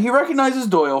it, and he recognizes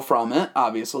Doyle from it,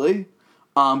 obviously.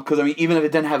 Because, I mean, even if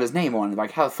it didn't have his name on it,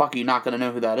 like, how the fuck are you not going to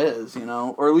know who that is, you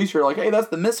know? Or at least you're like, hey, that's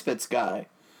the Misfits guy.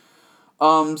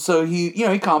 So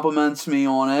he compliments me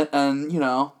on it, and,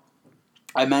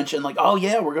 I mentioned, like, oh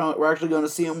yeah, we're actually going to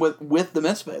see him with the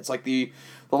Misfits, like the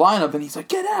lineup, and he's like,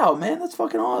 get out, man, that's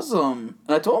fucking awesome.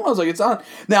 And I told him, I was like, it's not.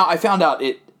 Now I found out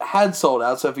it had sold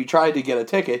out, so if he tried to get a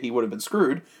ticket, he would have been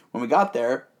screwed when we got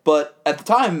there. But at the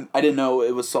time, I didn't know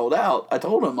it was sold out. I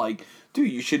told him, like, dude,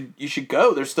 you should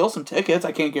go. There's still some tickets.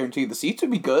 I can't guarantee the seats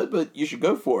would be good, but you should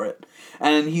go for it.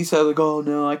 And he said, like, oh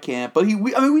no, I can't. But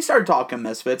we started talking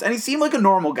Misfits, and he seemed like a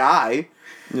normal guy.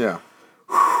 Yeah.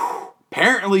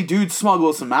 Apparently, dude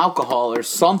smuggled some alcohol or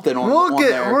something on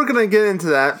there. We're gonna get into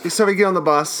that. So we get on the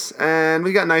bus, and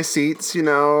we got nice seats. We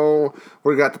got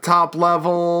the top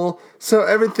level, so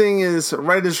everything is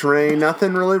right as rain.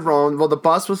 Nothing really wrong. Well, the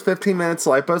bus was 15 minutes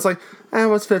late, but it's like,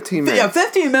 what's 15 minutes? Yeah,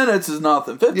 15 minutes is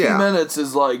nothing. 15 minutes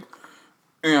is like,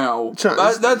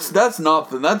 that's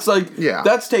nothing. That's like,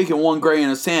 that's taking one grain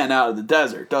of sand out of the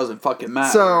desert. Doesn't fucking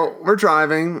matter. So we're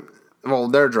driving. Well,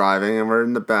 they're driving, and we're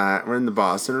in the back. We're in the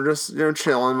bus, and we're just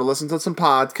chilling. We're listening to some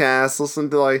podcasts, listening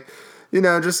to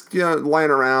just laying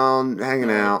around,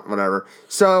 hanging out, whatever.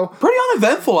 So pretty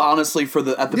uneventful, honestly,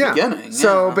 at the beginning.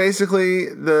 So basically,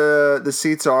 the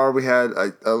seats are, we had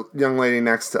a young lady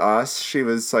next to us. She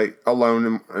was like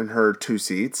alone in her 2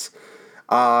 seats.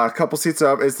 A couple seats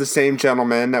up is the same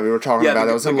gentleman that we were talking about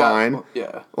that was in line.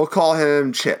 Yeah, we'll call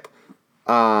him Chip.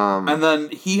 And then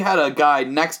he had a guy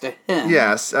next to him.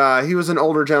 Yes, he was an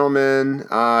older gentleman.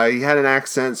 He had an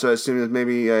accent, so I assume he was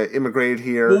maybe immigrated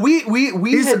here.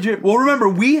 Well, remember,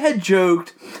 we had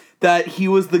joked that he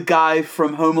was the guy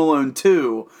from Home Alone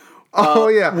 2, Oh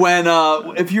yeah. When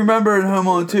if you remember in Home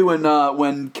Alone 2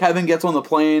 when Kevin gets on the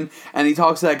plane and he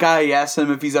talks to that guy, he asks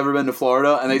him if he's ever been to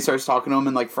Florida, and they starts talking to him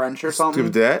in like French or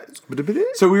something.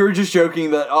 So we were just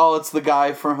joking that it's the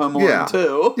guy from Home Alone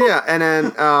 2. Yeah, and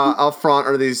then out front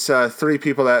are these 3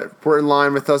 people that were in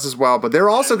line with us as well, but they're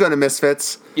also going to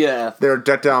Misfits. Yeah. They're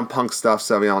decked out in punk stuff,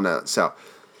 so we all know it.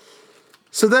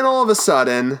 So then all of a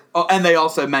sudden... Oh, and they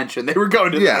also mentioned they were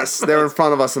going to Yes, they were in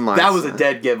front of us in line. That was a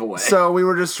dead giveaway. So we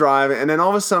were just driving, and then all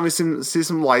of a sudden we see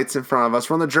some lights in front of us.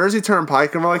 We're on the Jersey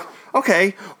Turnpike, and we're like,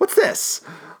 okay, what's this?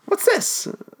 What's this?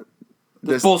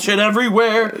 There's bullshit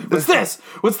everywhere. What's this?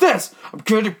 What's this? I'm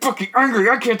getting fucking angry.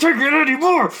 I can't take it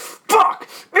anymore. Fuck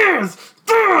is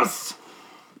this?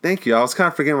 Thank you. I was kind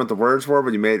of forgetting what the words were,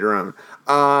 but you made your own.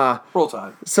 Roll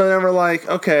Tide. So then we're like,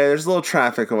 okay, there's a little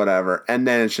traffic or whatever, and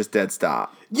then it's just dead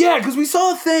stop. Yeah, because we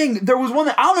saw a thing. There was one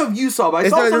that I don't know if you saw, but I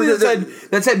saw something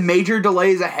that said major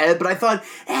delays ahead. But I thought,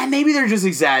 maybe they're just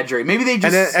exaggerating. Maybe they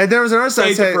just and there was another sign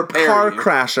that said car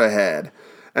crash ahead,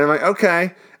 and I'm like,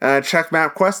 okay. And I checked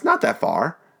MapQuest, not that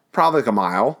far, probably like a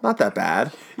mile, not that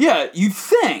bad. Yeah, you'd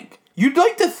think. You'd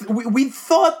like to. We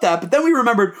thought that, but then we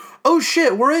remembered. Oh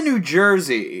shit, we're in New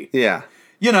Jersey. Yeah.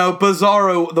 You know, the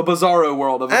Bizarro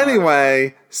world of America.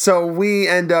 Anyway, so we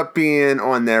end up being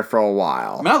on there for a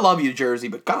while. I mean, I love you, Jersey,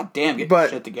 but goddamn, get your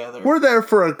shit together. We're there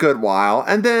for a good while,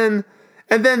 and then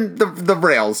the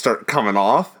rails start coming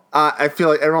off. I feel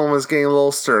like everyone was getting a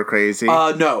little stir crazy.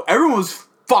 No, everyone was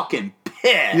fucking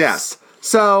pissed. Yes.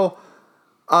 So,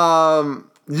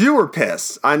 you were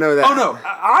pissed. I know that. Oh no,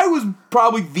 I was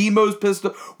probably the most pissed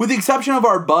off. With the exception of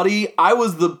our buddy, I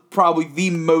was probably the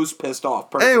most pissed off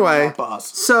person. Anyway,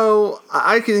 so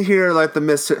I can hear like the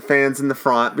Misfit fans in the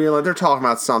front being like, they're talking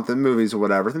about something, movies or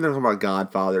whatever. I think they're talking about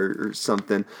Godfather or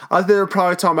something. They're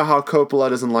probably talking about how Coppola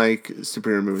doesn't like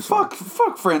superhero movies. Fuck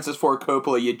Francis Ford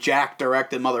Coppola, you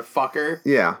jack-directed motherfucker.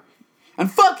 Yeah. And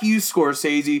fuck you,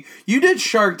 Scorsese. You did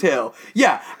Shark Tale.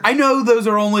 Yeah, I know those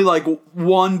are only like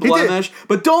one blemish,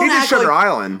 but don't act Shutter like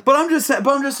Island. But I'm just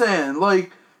saying,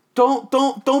 like, don't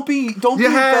be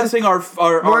infesting our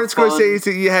Martin Scorsese.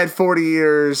 fun. You had 40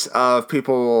 years of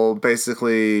people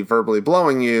basically verbally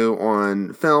blowing you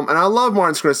on film, and I love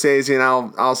Martin Scorsese, and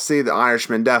I'll see The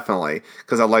Irishman definitely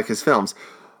because I like his films.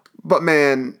 But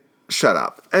man, shut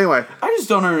up. Anyway, I just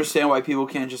don't understand why people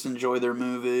can't just enjoy their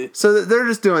movie. So they're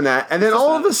just doing that, and then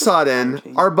all of a sudden,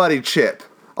 our buddy Chip,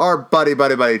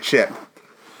 buddy Chip.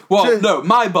 Well, no,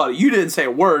 my buddy. You didn't say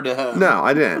a word to him. No,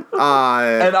 I didn't.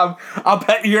 And I'll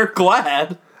bet you're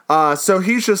glad. So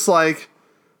he's just like,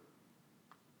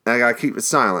 I gotta keep it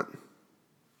silent.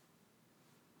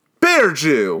 Bear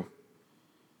Jew.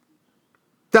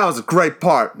 That was a great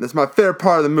part. That's my favorite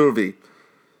part of the movie.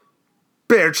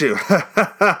 Bear Jew.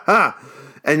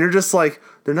 And you're just like,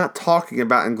 they're not talking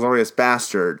about Inglourious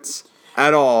Bastards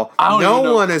at all.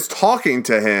 No one is talking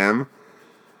to him.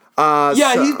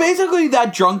 He's basically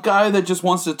that drunk guy that just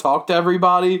wants to talk to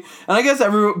everybody. And I guess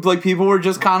people were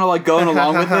just kind of like going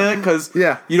along with it because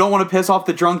you don't want to piss off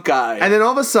the drunk guy. And then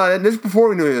all of a sudden, this before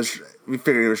we knew we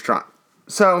figured he was drunk.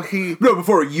 So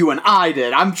before you and I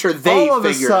did. I'm sure they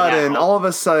figured it out. All of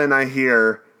a sudden, I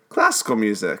hear classical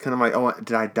music, and I'm like, oh,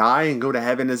 did I die and go to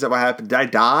heaven? Is that what happened? Did I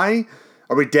die?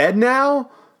 Are we dead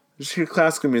now? Just hear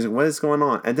classical music. What is going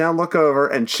on? And then I look over,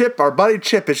 and Chip, our buddy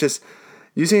Chip, is just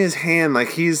using his hand like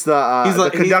he's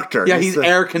the conductor. He's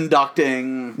air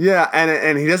conducting. Yeah,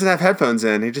 and he doesn't have headphones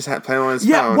in. He just playing on his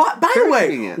phone. Yeah, by the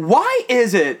way, why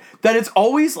is it that it's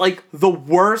always like the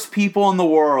worst people in the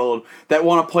world that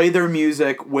want to play their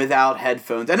music without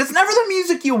headphones? And it's never the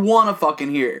music you want to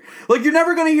fucking hear. Like, you're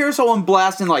never going to hear someone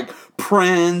blasting like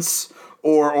Prince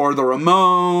or the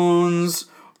Ramones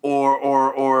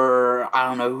or I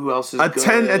don't know who else is good.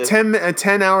 A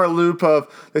 10-hour loop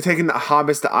of they're taking the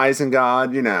Hobbits to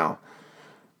Isengard, you know.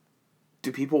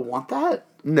 Do people want that?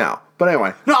 No, but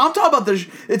anyway. No, I'm talking about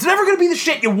it's never going to be the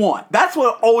shit you want. That's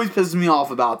what always pisses me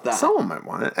off about that. Someone might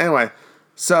want it. Anyway,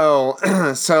 so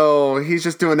he's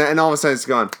just doing that, and all of a sudden it's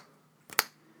gone.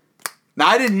 Now,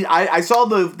 I saw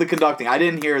the conducting. I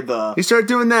didn't hear He started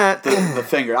doing that. The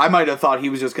finger. I might have thought he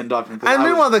was just conducting. And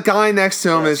meanwhile, the guy next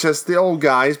to him is just the old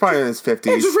guy. He's probably in his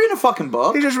 50s. He's just reading a fucking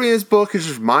book. He's just reading his book. He's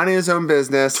just minding his own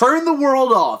business. Turn the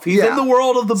world off. He's in the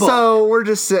world of the book. So we're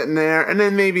just sitting there, and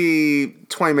then maybe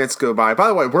 20 minutes go by. By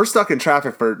the way, we're stuck in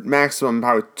traffic for maximum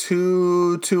probably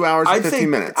 2 hours and 15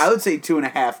 minutes. I would say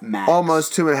 2.5 max.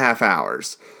 Almost 2.5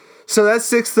 hours. So that's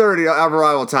 6:30. Our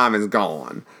arrival time is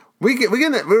gone.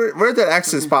 We're at that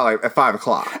exit spot like at 5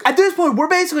 o'clock. At this point, we're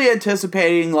basically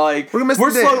anticipating like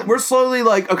we're slowly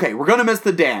like, okay, we're gonna miss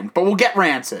the dam, but we'll get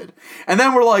Rancid, and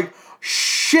then we're like,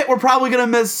 shit, we're probably going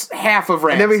to miss half of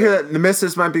Rancid. And then we hear that the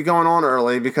Misfits might be going on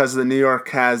early because the New York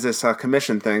has this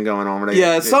commission thing going on.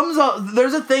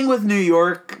 There's a thing with New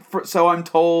York, so I'm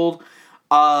told,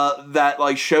 that,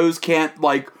 like, shows can't,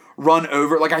 like, run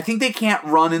over. Like, I think they can't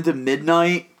run into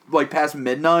midnight, like, past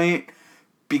midnight.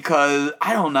 Because,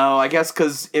 I don't know, I guess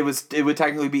because it would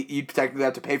technically be, you'd technically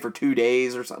have to pay for 2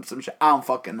 days or some shit. I don't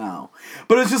fucking know.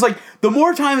 But it's just like, the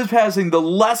more time is passing, the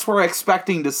less we're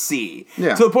expecting to see.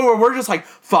 Yeah. To the point where we're just like,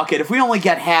 fuck it, if we only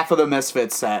get half of the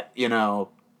Misfits set, you know,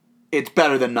 it's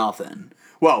better than nothing.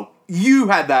 Well, you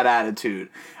had that attitude.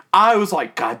 I was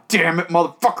like, God damn it,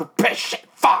 motherfucker, piss shit,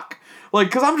 fuck. Like,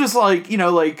 because I'm just like, you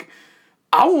know, like,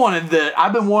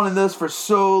 I've been wanting this for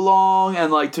so long,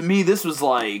 and like to me, this was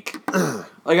like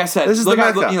I said, this is like,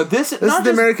 the Mecca. This is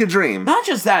the American dream. Not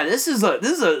just that. This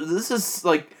is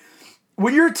like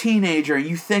when you're a teenager and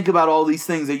you think about all these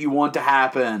things that you want to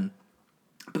happen,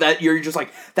 but that you're just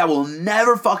like that will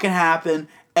never fucking happen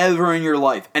ever in your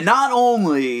life. And not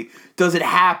only does it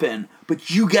happen, but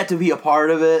you get to be a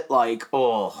part of it. Like,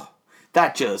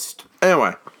 that just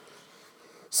anyway.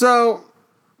 So.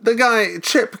 The guy,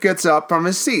 Chip, gets up from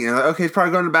his seat. And I'm like, okay, he's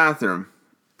probably going to the bathroom.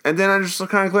 And then I just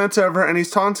kind of glance over, and he's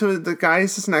talking to the guy he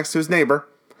sits next to, his neighbor,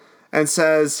 and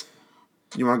says,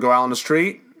 you want to go out on the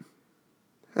street?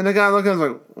 And the guy looks at him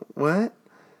like, what?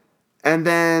 And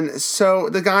then, so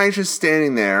the guy's just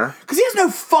standing there. Because he has no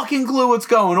fucking clue what's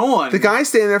going on. The guy's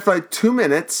standing there for like 2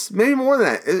 minutes, maybe more than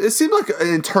that. It seemed like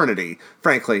an eternity,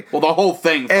 frankly. Well, the whole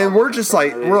thing. And we're just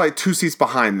like, we're like 2 seats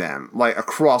behind them, like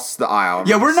across the aisle.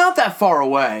 Yeah, we're not that far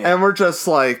away. And we're just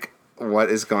like, what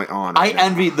is going on? I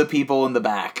envied the people in the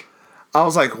back. I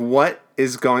was like, what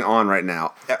is going on right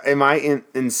now? Am I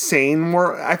insane?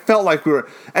 I felt like we were...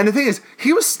 And the thing is,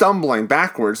 he was stumbling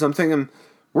backwards. I'm thinking,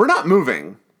 we're not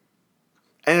moving.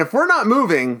 And if we're not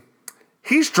moving,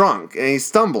 he's drunk and he's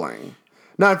stumbling.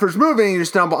 Now, if he's moving, you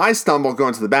stumble. I stumble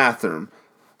going to the bathroom.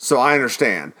 So I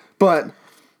understand. But,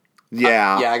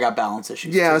 yeah. I got balance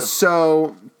issues, yeah, too.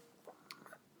 So...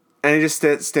 And he just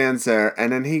stands there,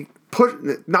 and then he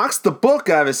knocks the book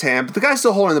out of his hand, but the guy's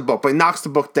still holding the book, but he knocks the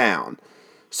book down.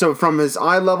 So from his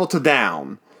eye level to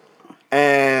down.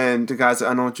 And the guy's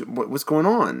like, I know what's going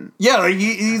on. Yeah, like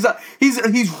he's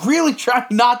really trying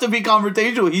not to be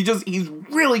confrontational. He's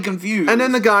really confused. And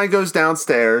then the guy goes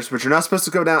downstairs, which you're not supposed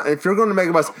to go down. If you're going to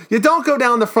Mega Bus, you don't go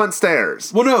down the front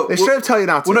stairs. Well, no. They straight up tell you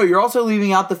not to. Well, no, you're also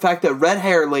leaving out the fact that red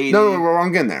hair lady... No,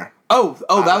 I'm getting there. I'm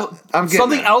getting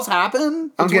something there. Else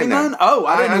happened? I'm getting there. Then? Oh,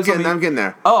 I didn't know something... I'm getting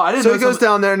there. Oh, I didn't know So he goes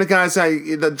down there, and the guy's like,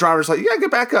 the driver's like, yeah,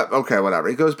 get back up. Okay, whatever.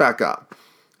 He goes back up.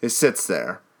 He sits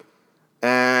there.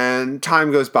 And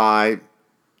time goes by,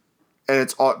 and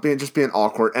it's being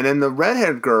awkward. And then the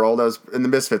redhead girl that was in the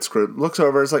Misfits group looks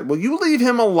over and is like, will you leave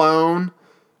him alone?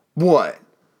 What?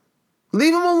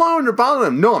 Leave him alone. You're bothering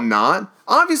him. No, I'm not.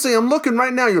 Obviously, I'm looking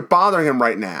right now. You're bothering him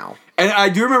right now. And I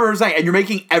do remember her saying, and you're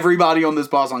making everybody on this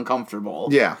bus uncomfortable.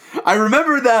 Yeah. I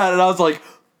remember that, and I was like,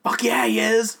 fuck yeah, he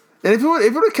is. And if it would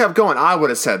have kept going, I would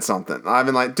have said something. I've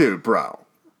been like, dude, bro.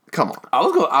 Come on. I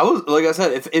was like I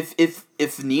said,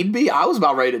 if need be, I was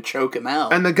about ready to choke him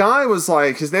out. And the guy was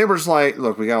like, his neighbor's like,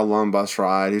 look, we got a lone bus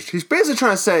ride. He's basically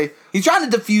trying to say, he's trying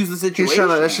to diffuse the situation. He's trying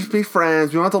to, let's just be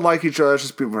friends. We don't have to like each other. Let's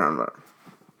just be friends.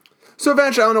 So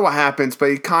eventually, I don't know what happens, but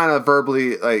he kind of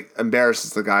verbally like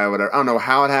embarrasses the guy or whatever. I don't know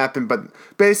how it happened, but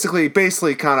basically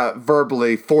kind of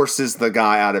verbally forces the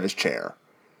guy out of his chair.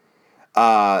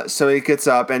 So he gets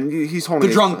up and he's holding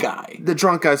the drunk guy. The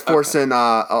drunk guy's forcing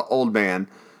an old man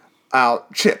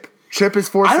out. Chip is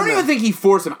forcing. I don't even think he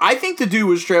forced him. I think the dude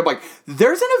was straight up like,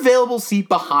 "There's an available seat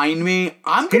behind me.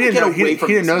 I'm gonna get away from."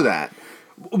 He didn't know that.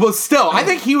 But still, I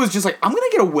think he was just like, I'm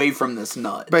gonna get away from this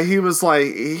nut. But he was like,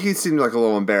 he seemed like a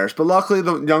little embarrassed. But luckily,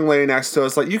 the young lady next to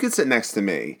us, like, you could sit next to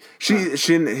me. He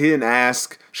didn't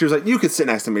ask. She was like, you could sit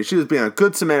next to me. She was being a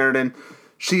good Samaritan.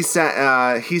 He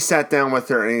sat down with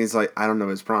her, and he's like, I don't know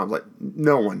his problem. Like,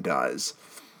 no one does.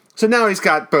 So now he's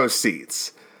got both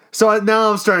seats. So now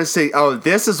I'm starting to see, oh,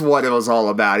 this is what it was all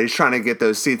about. He's trying to get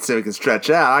those seats so he can stretch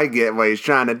out. I get what he's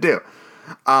trying to do.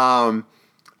 And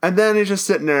then he's just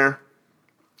sitting there.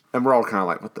 And we're all kind of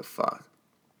like, what the fuck?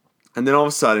 And then all of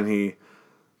a sudden,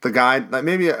 the guy, like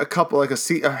maybe a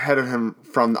seat ahead of him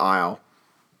from the aisle,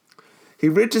 he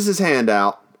reaches his hand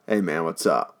out. Hey, man, what's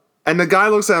up? And the guy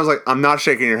looks at him and was like, I'm not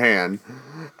shaking your hand.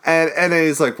 And then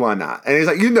he's like, why not? And he's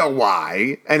like, you know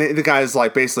why? And the guy's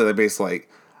like, basically,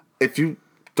 if you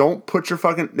don't put your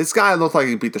fucking... This guy looked like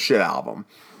he beat the shit out of him.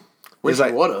 Which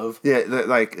he would have. Yeah,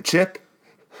 like, Chip...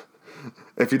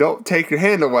 If you don't take your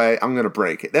hand away, I'm going to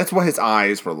break it. That's what his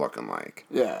eyes were looking like.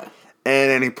 Yeah. And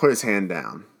then he put his hand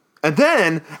down. And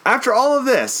then, after all of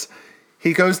this,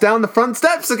 he goes down the front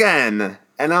steps again.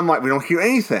 And I'm like, we don't hear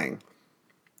anything.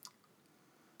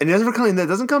 And he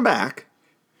doesn't come back.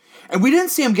 And we didn't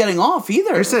see him getting off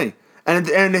either. You're saying. And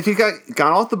if he got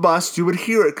off the bus, you would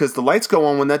hear it because the lights go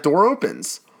on when that door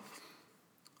opens.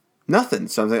 Nothing.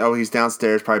 So I'm thinking, oh, he's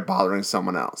downstairs probably bothering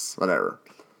someone else. Whatever.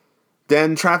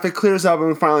 Then traffic clears up and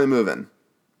we're finally moving.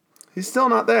 He's still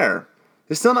not there.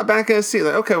 He's still not back in his seat.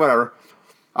 Like, okay, whatever.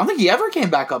 I don't think he ever came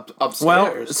back upstairs.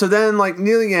 Well, so then, like,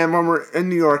 near the end, when we're in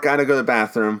New York, I had to go to the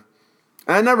bathroom.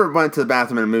 And I never went to the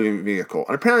bathroom in a moving vehicle.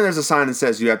 And apparently there's a sign that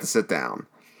says you have to sit down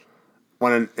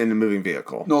when in a moving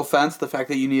vehicle. No offense, the fact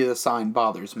that you needed a sign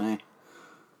bothers me.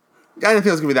 I didn't think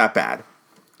it was going to be that bad.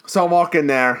 So I walk in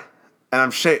there, and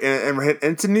I'm shaking, and we're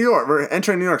into New York. We're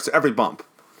entering New York, so every bump.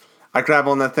 I grab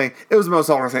on that thing. It was the most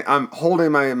awkward thing. I'm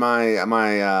holding my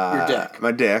your dick.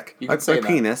 My dick. You can say my that.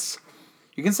 penis.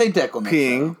 You can say dick on that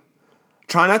Peeing. show.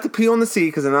 Try not to pee on the seat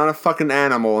because I'm not a fucking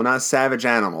animal, not a savage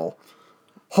animal.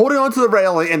 Holding onto the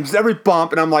railing and just every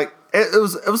bump, and I'm like, it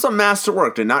was some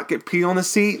masterwork. Did not get pee on the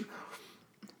seat.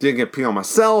 Didn't get pee on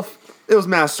myself. It was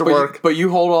masterwork. But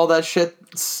you hold all that shit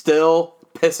still,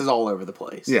 pisses all over the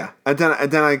place. Yeah. And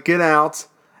then I get out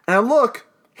and I look,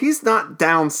 he's not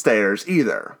downstairs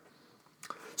either.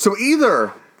 So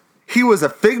either he was a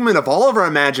figment of all of our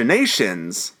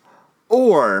imaginations,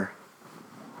 or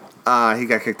he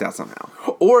got kicked out somehow.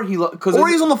 Or he's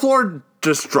on the floor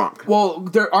just drunk. Well,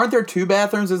 aren't there two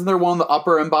bathrooms? Isn't there one on the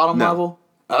upper and bottom level?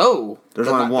 Oh. There's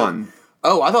only one.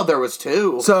 Oh, I thought there was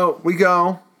two. So we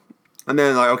go, and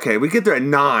then like, okay, we get there at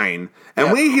 9,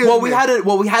 and we hear. We had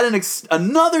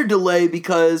another delay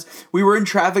because we were in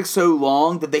traffic so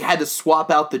long that they had to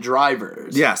swap out the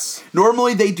drivers. Yes.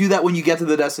 Normally they do that when you get to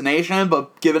the destination,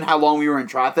 but given how long we were in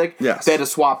traffic, yes, they had to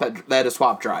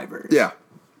swap drivers. Yeah,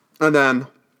 and then.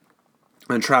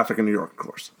 And traffic in New York, of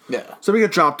course. Yeah. So we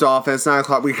get dropped off, and it's 9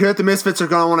 o'clock. We hear that the Misfits are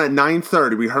going on at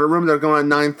 9:30. We heard a rumor they're going at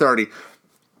 9:30.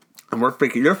 And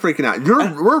you're freaking out.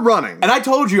 We're running. And I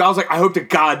told you, I was like, I hope to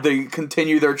God they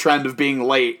continue their trend of being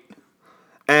late.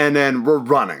 And then we're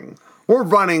running. We're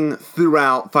running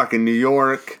throughout fucking New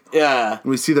York. Yeah.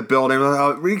 We see the building.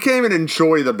 We can't even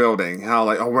enjoy the building. How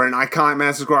we're in iconic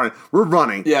Madison Square Garden. We're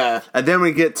running. Yeah. And then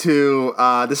we get to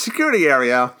the security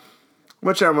area.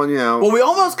 Which everyone, Well, we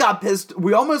almost got pissed.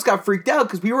 We almost got freaked out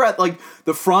because we were at like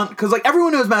the front. Because like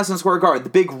everyone knows Madison Square Garden, the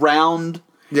big round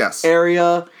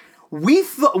area. We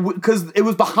thought because it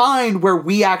was behind where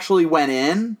we actually went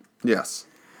in. Yes.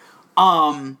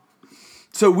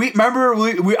 So we remember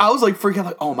I was like freaking out,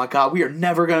 like, oh my God, we are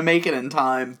never gonna make it in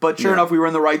time. But sure enough, we were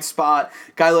in the right spot.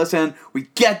 Guy lets in. We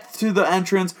get to the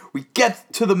entrance. We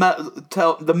get to the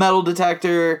metal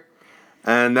detector,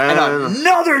 and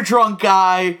another drunk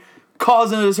guy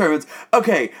causing a disturbance.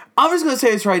 Okay, I'm just gonna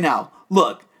say this right now.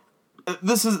 Look,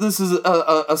 this is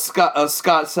a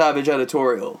Scott Savage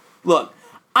editorial. Look,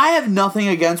 I have nothing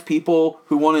against people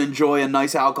who want to enjoy a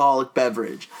nice alcoholic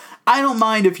beverage. I don't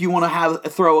mind if you want to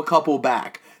throw a couple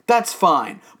back. That's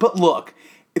fine. But look,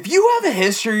 if you have a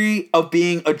history of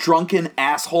being a drunken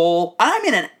asshole, and I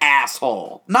mean an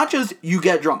asshole, not just you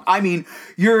get drunk. I mean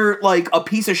you're like a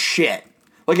piece of shit,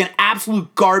 like an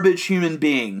absolute garbage human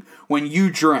being when you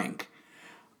drink.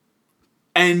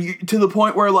 And to the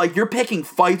point where, like, you're picking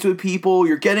fights with people,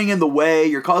 you're getting in the way,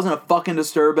 you're causing a fucking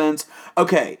disturbance.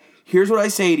 Okay, here's what I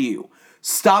say to you.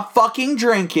 Stop fucking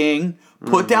drinking,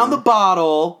 put down the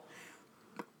bottle,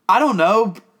 I don't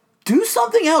know, do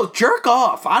something else, jerk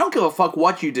off. I don't give a fuck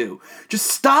what you do. Just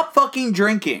stop fucking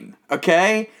drinking,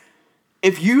 okay?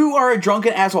 If you are a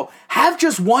drunken asshole, have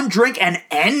just one drink and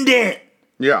end it.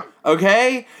 Yeah.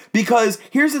 Okay? Because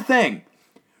here's the thing.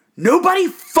 Nobody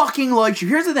fucking likes you.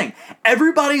 Here's the thing.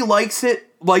 Everybody likes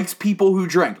people who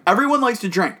drink. Everyone likes to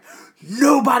drink.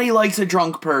 Nobody likes a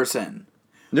drunk person.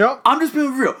 Yep. I'm just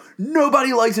being real.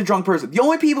 Nobody likes a drunk person. The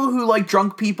only people who like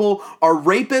drunk people are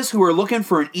rapists who are looking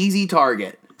for an easy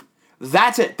target.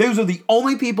 That's it. Those are the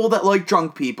only people that like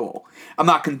drunk people. I'm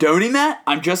not condoning that.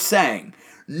 I'm just saying.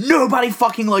 Nobody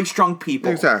fucking likes drunk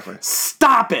people. Exactly.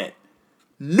 Stop it.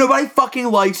 Nobody fucking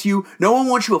likes you. No one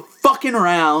wants you fucking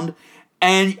around.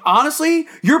 And honestly,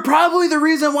 you're probably the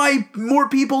reason why more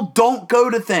people don't go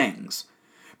to things.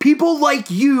 People like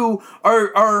you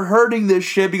are hurting this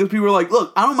shit because people are like,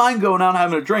 look, I don't mind going out and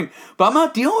having a drink, but I'm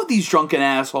not dealing with these drunken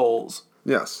assholes.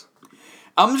 Yes.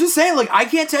 I'm just saying, like, I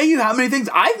can't tell you how many things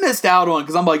I've missed out on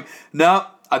because I'm like, no,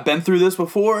 I've been through this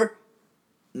before.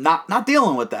 Not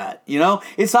dealing with that, you know?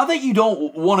 It's not that you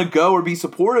don't want to go or be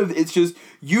supportive. It's just,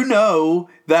 you know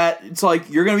that it's like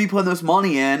you're going to be putting this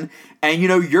money in and, you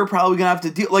know, you're probably going to have to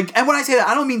deal. Like, and when I say that,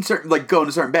 I don't mean certain, like, going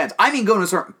to certain bands. I mean going to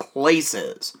certain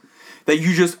places. that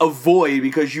you just avoid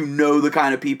because you know the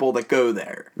kind of people that go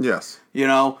there. Yes. You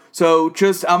know? So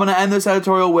just, I'm going to end this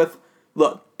editorial with,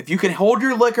 look, if you can hold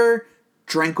your liquor,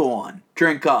 drink on.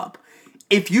 Drink up.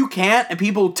 If you can't and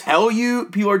people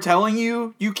are telling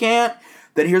you you can't,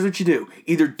 then here's what you do.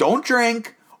 Either don't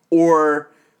drink or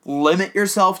limit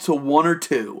yourself to 1 or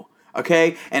 2.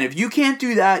 Okay? And if you can't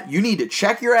do that, you need to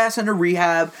check your ass into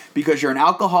rehab because you're an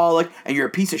alcoholic and you're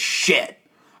a piece of shit.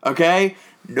 Okay?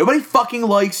 Nobody fucking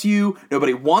likes you.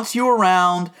 Nobody wants you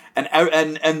around. And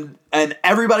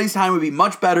everybody's time would be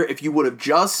much better if you would have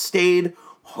just stayed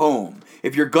home.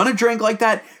 If you're gonna drink like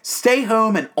that, stay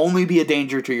home and only be a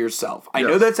danger to yourself. I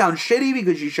know that sounds shitty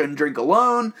because you shouldn't drink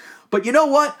alone, but you know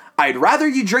what? I'd rather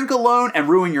you drink alone and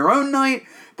ruin your own night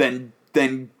than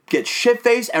get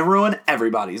shit-faced and ruin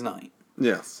everybody's night.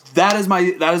 Yes. That is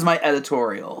my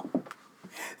editorial.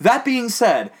 That being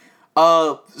said,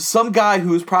 some guy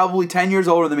who's probably 10 years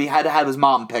older than me had to have his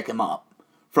mom pick him up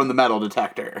from the metal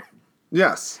detector.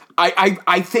 Yes.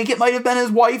 I think it might have been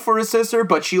his wife or his sister,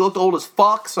 but she looked old as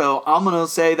fuck, so I'm going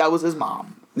to say that was his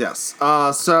mom. Yes.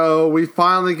 So we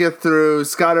finally get through.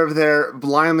 Scott over there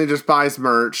blindly just buys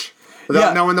merch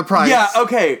without knowing the price. Yeah,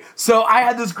 okay. So I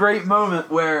had this great moment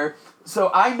where...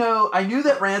 So I knew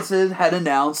that Rancid had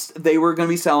announced they were going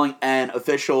to be selling an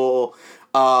official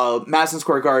Madison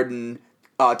Square Garden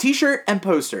t-shirt and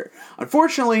poster.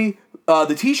 Unfortunately,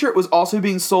 the t-shirt was also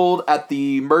being sold at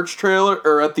the merch trailer,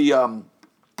 or at the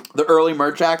early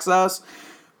merch access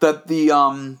that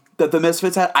the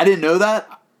Misfits had. I didn't know that.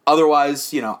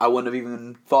 Otherwise, I wouldn't have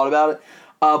even thought about it.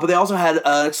 But they also had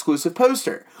an exclusive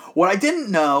poster. What I didn't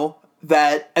know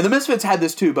and the Misfits had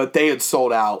this too, but they had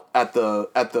sold out at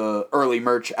the early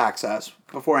merch access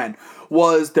beforehand,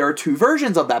 was there are 2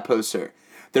 versions of that poster.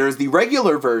 There is the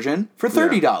regular version for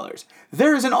 $30. Yeah.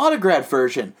 There is an autographed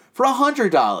version for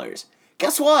 $100.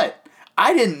 Guess what?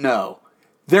 I didn't know.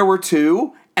 There were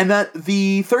 2, and that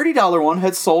the $30 one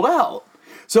had sold out.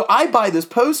 So I buy this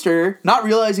poster, not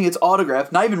realizing it's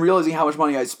autographed, not even realizing how much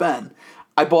money I spend.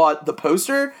 I bought the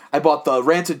poster. I bought the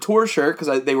Rancid tour shirt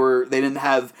because they were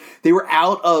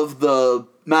out of the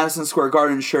Madison Square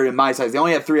Garden shirt in my size. They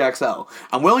only have 3XL.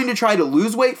 I'm willing to try to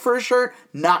lose weight for a shirt,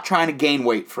 not trying to gain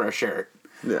weight for a shirt.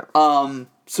 Yeah.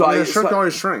 So shirt can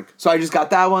always shrink. So I just got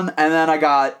that one, and then I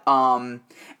got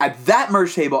at that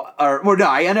merch table,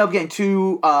 I ended up getting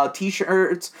 2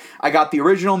 t-shirts. I got the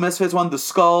original Misfits one, the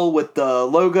skull with the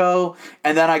logo,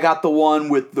 and then I got the one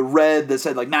with the red that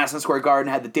said like Madison Square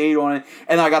Garden, had the date on it,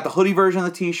 and then I got the hoodie version of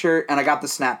the t-shirt, and I got the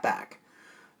snapback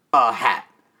hat.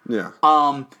 Yeah.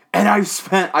 And I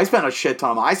spent a shit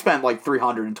ton of money. I spent like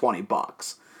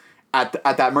 $320 at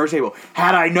that merch table.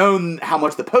 Had I known how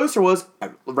much the poster was,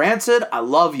 Rancid, I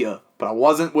love you, but I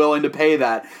wasn't willing to pay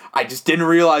that. I just didn't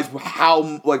realize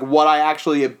what I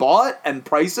actually had bought and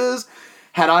prices.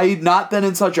 Had I not been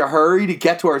in such a hurry to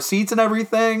get to our seats and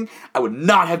everything, I would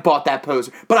not have bought that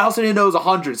poster. But I also didn't know it was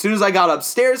 $100. As soon as I got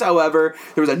upstairs, however,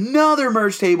 there was another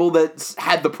merch table that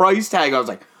had the price tag. I was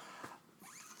like,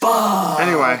 fuck.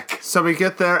 Anyway, so we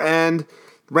get there and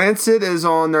Rancid is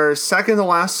on their second to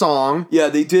last song. Yeah,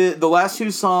 they did. The last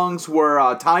 2 songs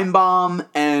were Time Bomb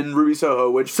and Ruby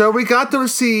Soho, which... So we got to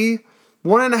see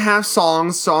 1.5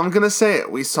 songs, so I'm going to say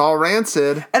it. We saw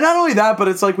Rancid. And not only that, but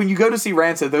it's like when you go to see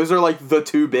Rancid, those are like the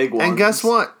 2 big ones. And guess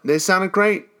what? They sounded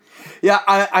great. Yeah,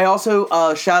 I also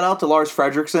shout out to Lars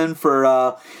Fredriksson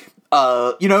for...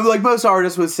 like most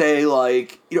artists would say,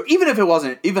 like, even if it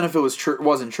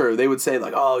wasn't true, they would say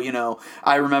like, oh,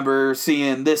 I remember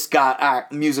seeing this guy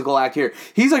musical act here.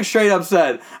 He's like straight up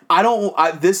said,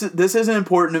 this isn't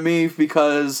important to me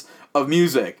because of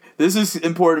music. This is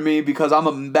important to me because I'm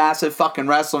a massive fucking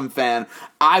wrestling fan.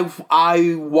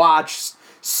 I watched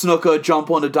Snuka jump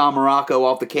onto Don Morocco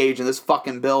off the cage in this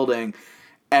fucking building,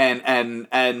 and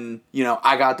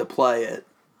I got to play it.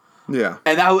 Yeah.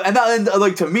 And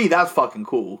like, to me, that's fucking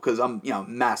cool, because I'm, a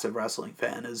massive wrestling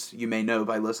fan, as you may know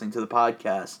by listening to the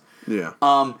podcast. Yeah.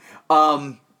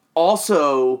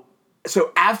 Also,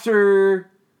 so after,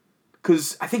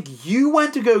 because I think you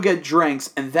went to go get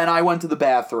drinks, and then I went to the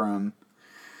bathroom.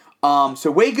 So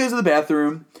Wade goes to the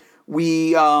bathroom.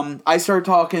 I started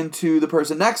talking to the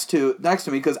person next to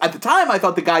me, because at the time I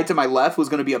thought the guy to my left was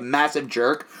going to be a massive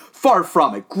jerk. Far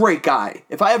from it. Great guy.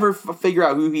 If I ever figure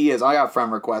out who he is, I got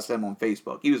friend request him on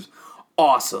Facebook. He was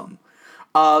awesome.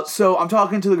 So I'm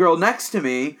talking to the girl next to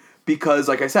me, because,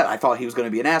 like I said, I thought he was going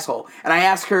to be an asshole. And I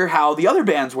asked her how the other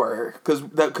bands were, because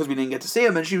we didn't get to see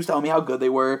them, and she was telling me how good they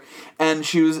were. And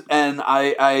she was, and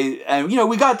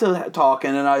we got to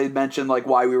talking, and I mentioned, like,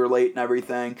 why we were late and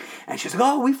everything. And she's like,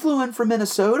 oh, we flew in from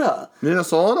Minnesota.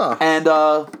 And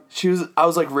I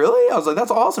was like, really? I was like,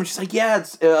 that's awesome. She's like, yeah,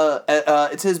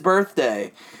 it's his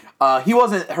birthday. He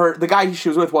wasn't the guy she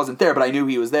was with wasn't there, but I knew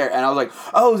he was there. And I was like,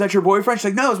 oh, is that your boyfriend? She's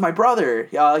like, no, it's my brother.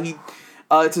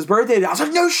 It's his birthday. I was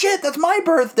like, no shit, that's my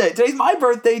birthday. Today's my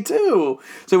birthday too.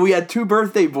 So we had 2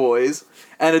 birthday boys,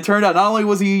 and it turned out not only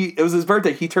was it was his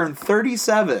birthday, he turned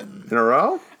 37 in a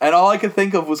row. And all I could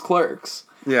think of was Clerks.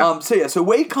 Yeah. So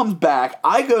Wade comes back.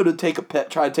 I go to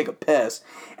try to take a piss,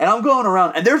 and I'm going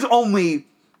around, and there's only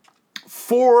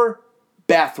 4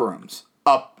 bathrooms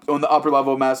up on the upper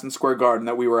level of Madison Square Garden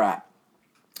that we were at.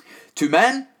 2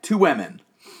 men, 2 women.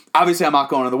 Obviously, I'm not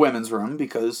going to the women's room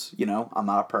because, I'm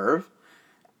not a perv.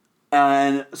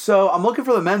 And so I'm looking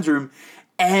for the men's room,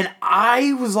 and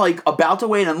I was, like, about to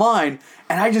wait in line,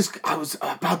 and I was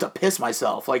about to piss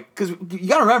myself. Like, because you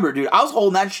gotta remember, dude, I was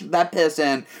holding that piss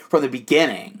in from the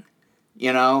beginning,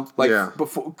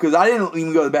 before, because I didn't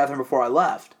even go to the bathroom before I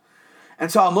left.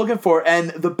 And so I'm looking for,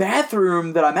 and the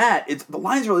bathroom that I'm at, the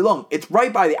line's really long. It's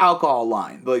right by the alcohol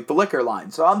line, like the liquor line.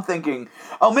 So I'm thinking,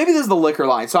 oh, maybe this is the liquor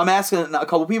line. So I'm asking a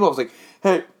couple people. I was like,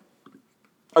 hey,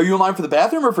 are you in line for the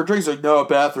bathroom or for drinks? Like, no,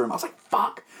 bathroom. I was like,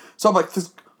 fuck. So I'm like,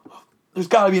 there's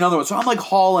got to be another one. So I'm like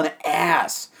hauling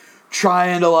ass,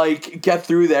 trying to like get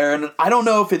through there. And I don't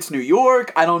know if it's New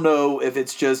York. I don't know if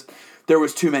it's just there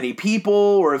was too many people,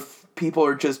 or if people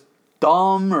are just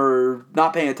dumb or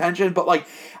not paying attention. But like,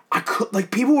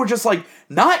 people were just like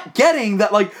not getting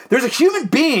that, like, there's a human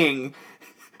being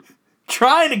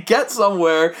trying to get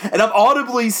somewhere, and I'm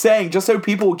audibly saying, just so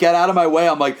people will get out of my way,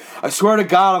 I'm like, I swear to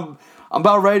God, I'm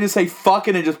about ready to say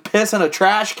fucking and just piss in a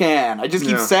trash can. I just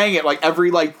keep saying it like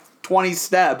every 20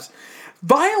 steps.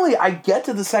 Finally, I get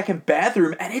to the second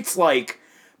bathroom, and it's like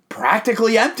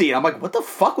practically empty. And I'm like, what the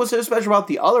fuck was so special about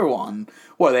the other one?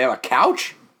 What, they have a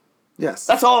couch? Yes.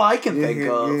 That's all I can think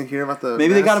of. You hear about the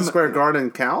Maybe they got a Square Garden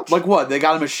couch? Like what? They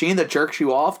got a machine that jerks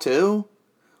you off too?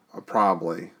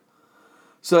 Probably.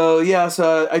 So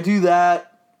I do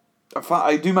that.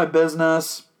 I do my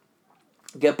business.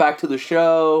 Get back to the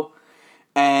show,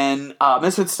 and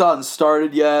Misfits hadn't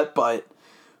started yet, but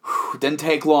didn't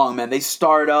take long, man. They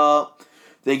start up.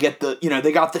 They get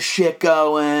they got the shit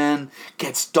going.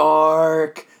 Gets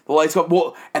dark. The lights go.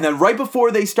 Well, and then right before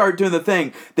they start doing the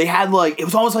thing, they had it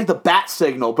was almost like the bat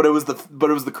signal, but it was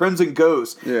the Crimson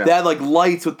Ghost. Yeah. They had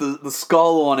lights with the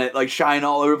skull on it, shine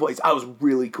all over the place. I was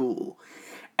really cool.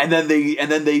 And then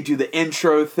they do the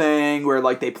intro thing where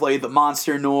they play the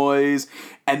monster noise,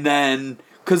 and then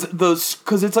because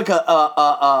it's like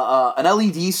an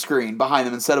LED screen behind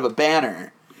them instead of a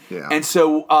banner. Yeah. And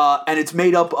so and it's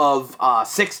made up of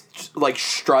 6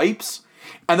 stripes.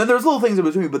 And then there's little things in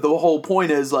between, but the whole point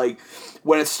is,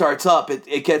 when it starts up,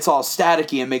 it gets all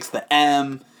staticky and makes the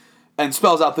M and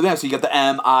spells out the name. So you get the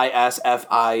MISFITS.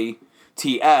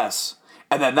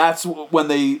 And then that's when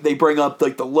they bring up,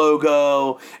 the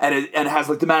logo, and it has,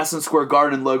 the Madison Square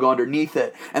Garden logo underneath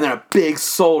it, and then a big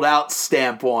sold-out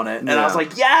stamp on it. And I was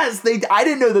like, yes! I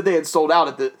didn't know that they had sold it out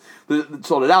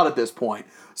at this point.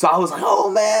 So I was like,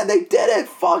 oh, man, they did it!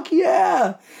 Fuck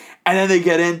yeah! And then they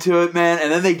get into it, man,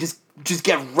 and then they just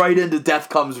get right into Death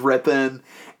Comes Rippin',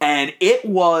 and it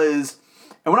was,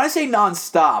 and when I say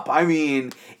nonstop, I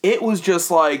mean, it was just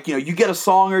you get a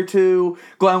song or two,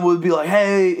 Glenn would be like,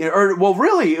 hey, or, well,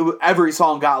 really, every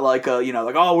song got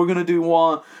oh, we're gonna do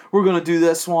one, we're gonna do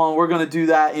this one, we're gonna do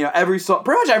that, every song,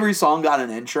 pretty much every song got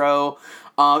an intro.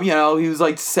 He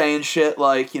was saying shit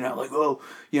oh,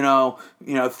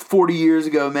 40 years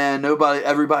ago, man,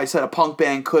 everybody said a punk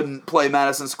band couldn't play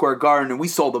Madison Square Garden, and we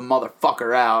sold the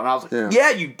motherfucker out. And I was like, yeah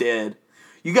you did.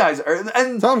 You guys are,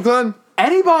 and Tom Glenn.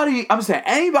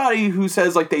 Anybody who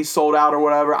says they sold out or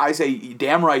whatever, I say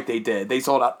damn right they did. They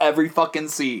sold out every fucking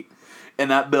seat in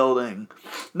that building.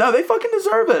 No, they fucking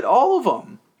deserve it, all of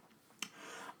them.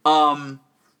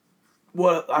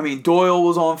 Doyle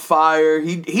was on fire.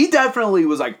 He definitely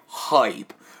was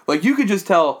hype. You could just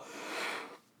tell.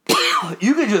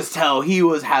 You could just tell he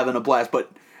was having a blast.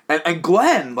 But and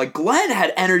Glenn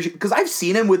had energy, because I've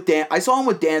seen him with I saw him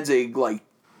with Danzig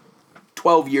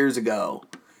 12 years ago.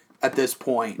 At this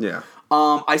point, yeah.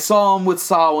 I saw him with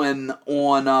Samhain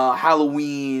on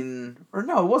Halloween, or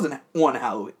no, it wasn't on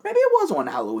Halloween. Maybe it was on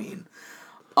Halloween.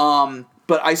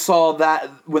 But I saw that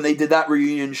when they did that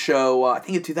reunion show, I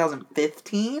think in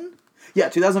 2015. Yeah,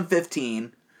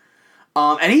 2015.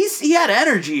 And he had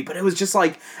energy, but it was just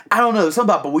like, I don't know,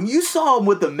 something about. But when you saw him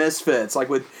with the Misfits, like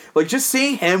just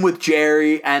seeing him with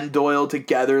Jerry and Doyle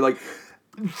together, like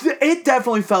it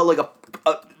definitely felt like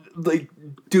like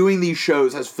doing these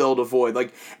shows has filled a void,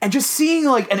 like, and just seeing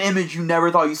like an image you never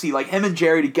thought you'd see, like him and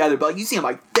Jerry together, but like you see him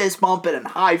like fist bumping and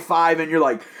high five, and you're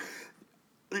like,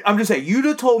 I'm just saying, you'd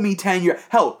have told me 10 years,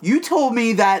 hell, you told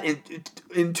me that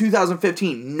in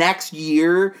 2015, next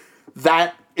year,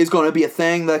 that is going to be a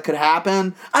thing that could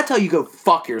happen. I tell you, go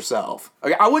fuck yourself.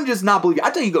 Okay, I wouldn't just not believe you.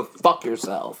 I tell you, go fuck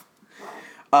yourself.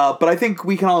 But I think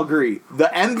we can all agree the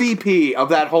MVP of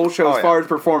that whole show, as far as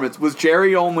performance, was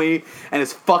Jerry Only and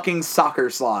his fucking soccer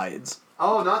slides.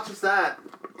 Oh, not just that.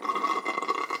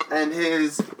 And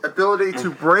his ability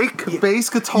to break bass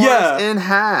guitars in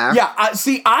half. Yeah,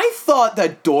 I thought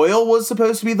that Doyle was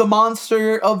supposed to be the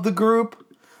monster of the group,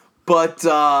 but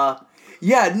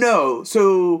no.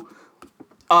 So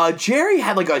Jerry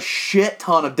had like a shit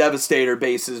ton of Devastator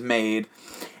basses made,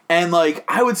 and like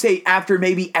I would say after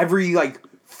maybe every like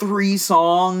 3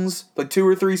 songs, like 2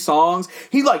 or 3 songs,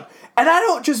 he like, and I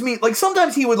don't just mean like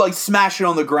sometimes he would like smash it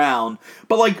on the ground,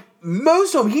 but like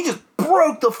most of them he just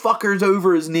broke the fuckers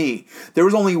over his knee. There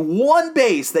was only one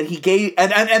bass that he gave,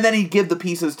 and then he'd give the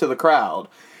pieces to the crowd.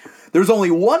 There was only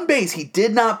one bass he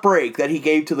did not break that he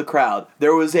gave to the crowd.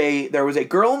 There was a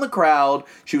girl in the crowd.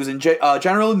 She was in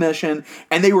general admission,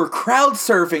 and they were crowd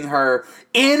surfing her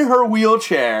in her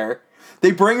wheelchair.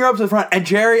 They bring her up to the front, and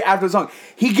Jerry, after the song,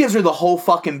 he gives her the whole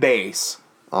fucking bass.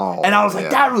 Oh, and I was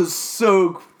like, that was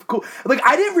so cool. Like,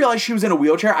 I didn't realize she was in a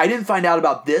wheelchair. I didn't find out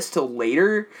about this till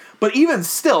later. But even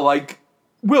still, like,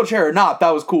 wheelchair or not,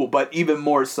 that was cool. But even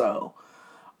more so.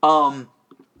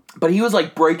 But he was,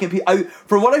 like, breaking people.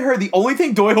 From what I heard, the only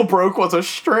thing Doyle broke was a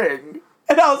string.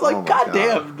 And I was like, God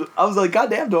damn. I was like,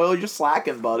 God damn, Doyle, you're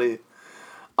slacking, buddy.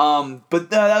 But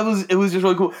it was just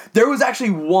really cool. There was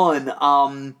actually one,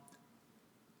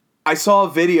 I saw a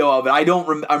video of it. I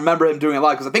remember him doing it a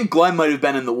lot because I think Glenn might have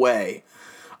been in the way.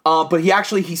 But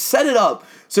he set it up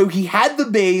so he had the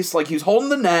bass, like he was holding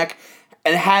the neck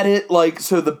and had it like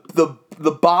so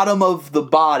the bottom of the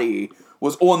body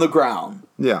was on the ground.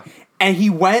 Yeah. And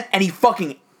he went and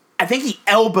I think he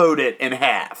elbowed it in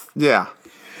half. Yeah.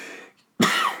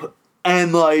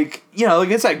 And like, you know, like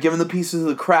I said, giving the pieces to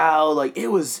the crowd, like it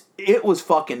was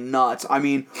fucking nuts. I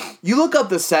mean, you look up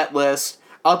the set list,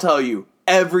 I'll tell you,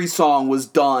 every song was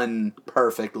done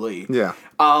perfectly. Yeah.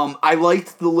 I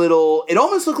liked the little. It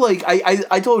almost looked like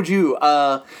I told you.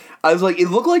 I was like, it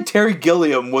looked like Terry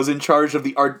Gilliam was in charge of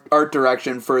the art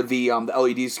direction for the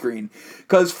LED screen.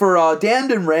 Because for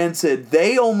Damned and Rancid,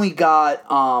 they only got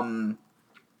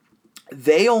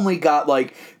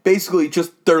like basically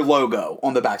just their logo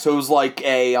on the back. So it was like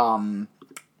almost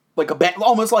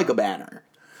like a banner.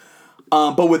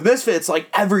 But with Misfits, like,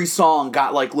 every song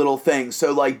got, like, little things.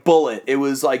 So, like, Bullet, it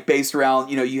was, like, based around,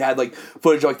 you know, you had, like,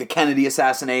 footage of, like, the Kennedy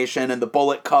assassination and the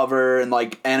Bullet cover and,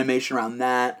 like, animation around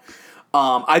that.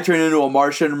 I Turned Into a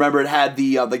Martian. Remember, it had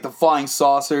the, like, the flying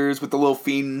saucers with the little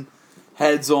fiend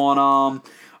heads on them.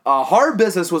 Hard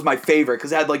Business was my favorite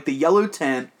because it had, like, the yellow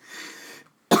tint.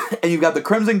 And you've got the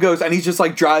Crimson Ghost, and he's just,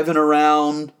 like, driving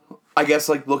around, I guess,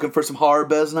 like, looking for some horror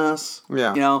business.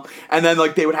 Yeah. You know? And then,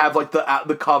 like, they would have, like,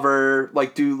 the cover,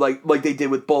 like, do, like they did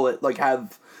with Bullet, like,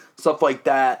 have stuff like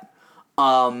that.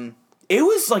 It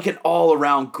was, like, an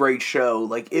all-around great show.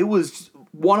 Like, it was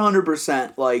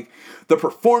 100%, like, the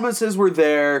performances were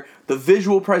there, the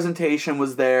visual presentation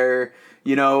was there,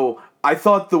 you know, I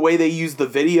thought the way they used the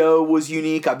video was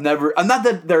unique. I'm not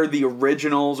that they're the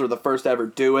originals or the first to ever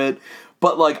do it,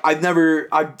 but like I've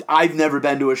never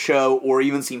been to a show or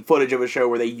even seen footage of a show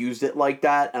where they used it like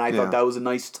that, and I thought that was a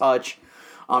nice touch.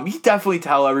 You could definitely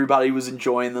tell everybody was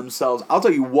enjoying themselves. I'll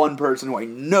tell you one person who I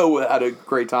know had a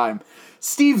great time.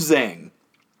 Steve Zing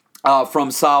from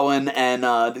Samhain and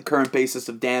the current bassist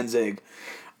of Danzig.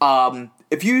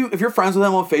 If you're friends with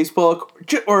him on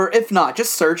Facebook, or if not,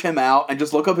 just search him out and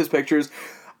just look up his pictures.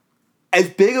 As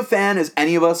big a fan as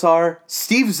any of us are,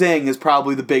 Steve Zing is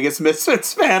probably the biggest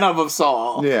Misfits fan of us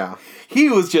all. Yeah. He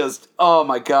was just, oh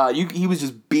my god, he was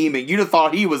just beaming. You'd have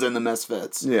thought he was in the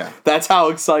Misfits. Yeah. That's how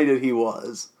excited he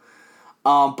was.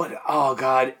 But, oh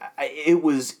god, it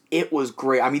was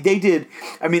great. I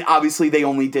mean, obviously they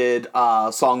only did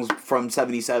songs from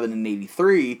 77 and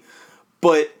 83,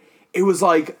 but it was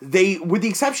like with the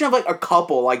exception of like a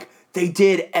couple, like they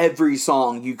did every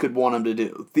song you could want them to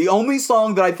do. The only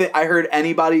song that I heard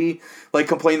anybody like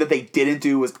complain that they didn't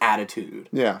do was Attitude.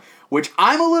 Yeah. Which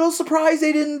I'm a little surprised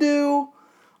they didn't do.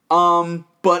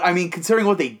 But I mean, considering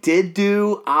what they did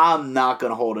do, I'm not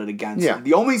gonna hold it against them.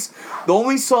 The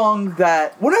only song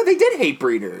that they did Hate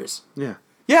Breeders. Yeah.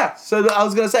 Yeah, so I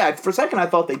was going to say, for a second I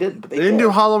thought they didn't, but they didn't did. do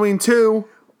Halloween 2.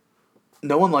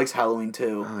 No one likes Halloween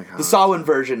 2. Halloween The Samhain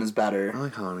version is better. I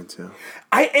like Halloween 2.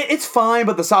 It's fine,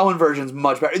 but the Samhain version is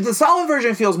much better. The Samhain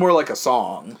version feels more like a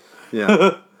song.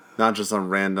 Yeah. Not just some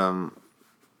random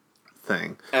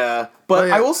thing. But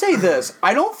yeah. I will say this.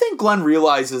 I don't think Glenn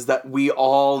realizes that we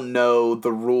all know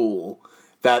the rule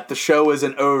that the show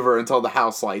isn't over until the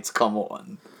house lights come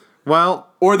on. Well,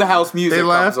 or the house music they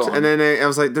left, comes on. and then I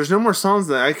was like, there's no more songs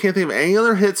there. I can't think of any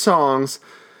other hit songs.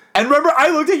 And remember, I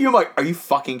looked at you, I'm like, are you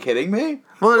fucking kidding me?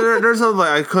 Well, there's no, like,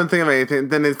 I couldn't think of anything.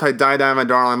 Then they played Die Die My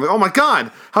Darling. I'm like, oh my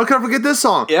god, how can I forget this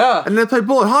song? Yeah. And then they played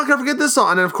Bullet. How can I forget this song?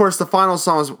 And then, of course, the final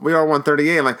song is We Are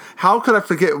 138. I'm like, how could I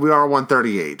forget We Are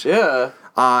 138? Yeah.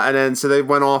 And then, so they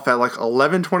went off at like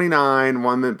 11:29,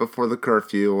 1 minute before the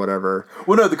curfew or whatever.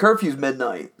 Well, no, the curfew's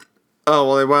midnight. Oh,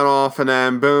 well, they went off, and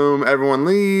then, boom, everyone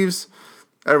leaves.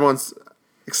 Everyone's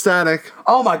ecstatic.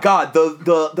 Oh my god,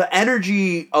 the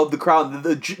energy of the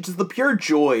crowd, just the pure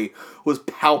joy was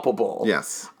palpable.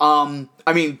 Yes. I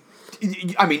mean,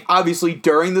 obviously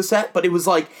during the set, but it was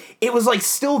like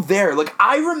still there. Like,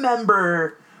 I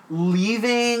remember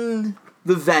leaving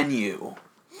the venue,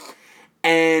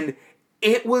 and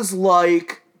it was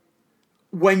like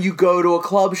when you go to a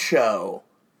club show,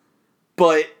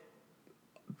 but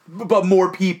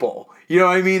more people. You know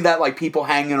what I mean? That, like, people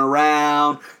hanging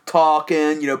around,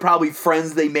 talking, probably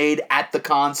friends they made at the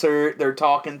concert they're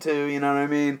talking to, you know what I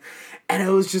mean? And it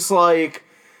was just like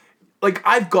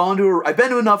I've been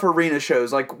to enough arena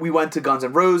shows. Like, we went to Guns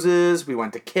N' Roses, we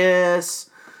went to Kiss,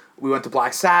 we went to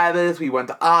Black Sabbath, we went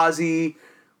to Ozzy.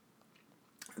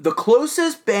 The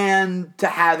closest band to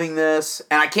having this,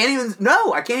 and I can't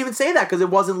even say that because it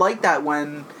wasn't like that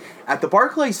when at the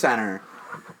Barclays Center.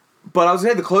 But I was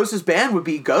saying the closest band would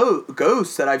be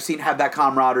Ghosts that I've seen have that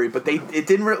camaraderie, but it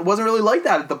wasn't really like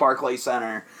that at the Barclays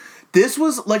Center. This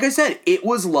was, like I said, it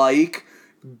was like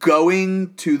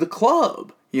going to the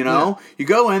club. You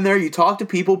go in there, you talk to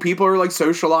people are like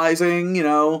socializing, and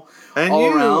all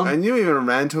around. And you even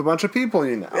ran into a bunch of people,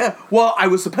 Yeah. Well, I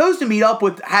was supposed to meet up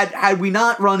with had we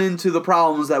not run into the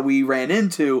problems that we ran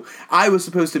into, I was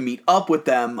supposed to meet up with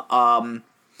them.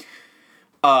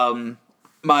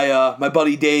 My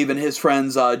buddy Dave and his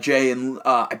friends Jay and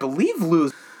I believe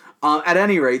Lou. At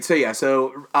any rate,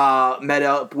 so met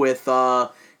up with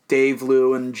Dave,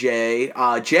 Lou, and Jay.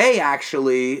 Jay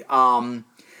actually,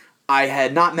 I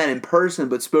had not met in person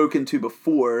but spoken to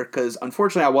before because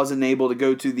unfortunately I wasn't able to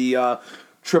go to the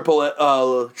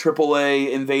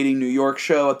AAA Invading New York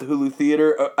show at the Hulu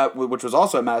Theater, which was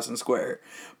also at Madison Square.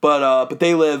 But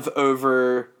they live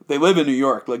in New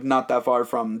York, like not that far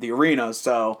from the arena,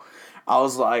 so. I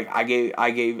was like, I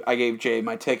gave Jay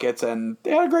my tickets, and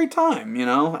they had a great time,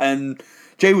 And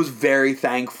Jay was very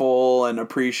thankful and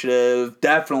appreciative.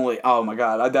 Definitely, oh my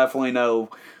god, I definitely know,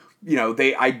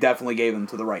 I definitely gave them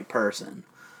to the right person.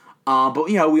 But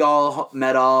we all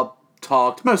met up,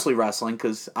 talked, mostly wrestling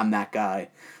because I'm that guy.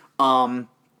 And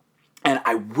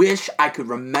I wish I could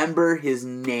remember his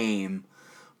name,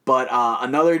 but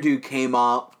another dude came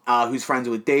up who's friends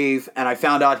with Dave, and I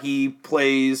found out he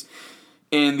plays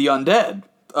in the Undead,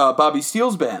 Bobby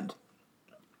Steele's band.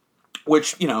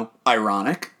 Which,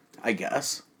 ironic, I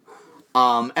guess.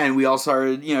 And we all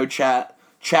started,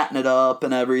 chatting it up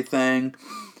and everything.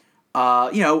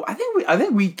 I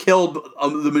think we killed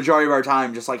the majority of our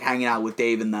time just, like, hanging out with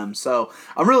Dave and them. So,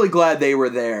 I'm really glad they were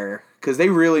there, because they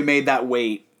really made that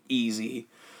wait easy.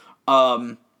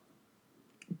 Then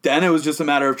it was just a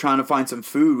matter of trying to find some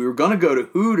food. We were going to go to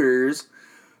Hooters,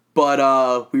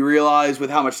 but we realized with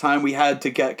how much time we had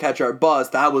to catch our bus,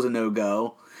 that was a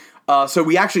no-go. So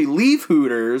we actually leave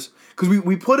Hooters, because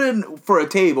we put in for a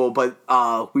table, but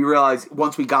we realized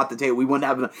once we got the table, we wouldn't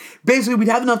have enough. Basically, we'd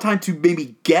have enough time to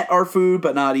maybe get our food,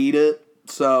 but not eat it.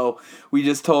 So we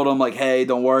just told them, like, hey,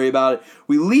 don't worry about it.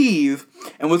 We leave,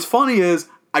 and what's funny is,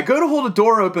 I go to hold a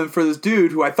door open for this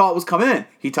dude who I thought was coming in.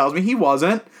 He tells me he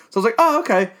wasn't. So I was like, oh,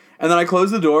 okay. And then I close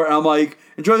the door, and I'm like,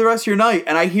 enjoy the rest of your night.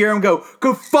 And I hear him go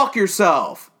fuck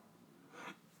yourself.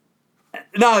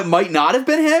 Now, it might not have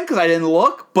been him, because I didn't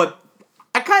look, but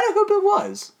I kind of hope it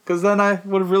was, because then I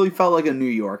would have really felt like a New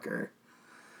Yorker.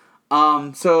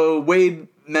 So Wade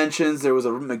mentions there was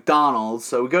a McDonald's,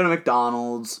 so we go to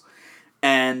McDonald's,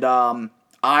 and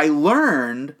I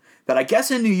learned that I guess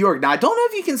in New York, now I don't know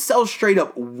if you can sell straight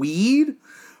up weed,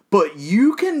 but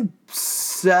you can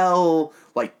sell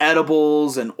like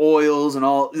edibles and oils and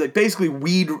all, like basically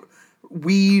weed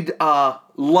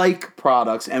like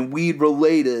products and weed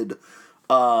related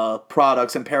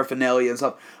products and paraphernalia and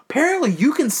stuff. Apparently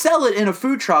you can sell it in a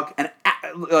food truck and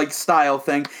like style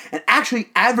thing and actually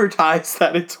advertise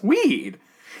that it's weed.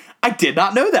 I did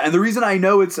not know that. And the reason I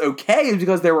know it's okay is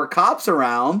because there were cops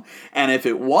around, and if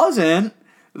it wasn't,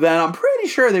 then I'm pretty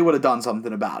sure they would have done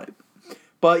something about it.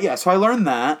 But yeah, so I learned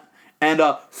that. And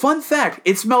fun fact,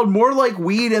 it smelled more like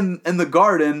weed in the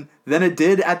garden than it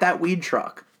did at that weed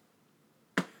truck.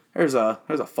 There's a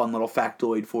fun little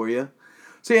factoid for you.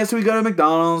 So yeah, so we go to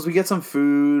McDonald's, we get some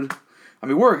food. I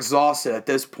mean, we're exhausted at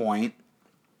this point.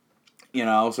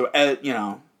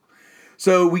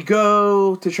 So we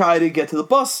go to try to get to the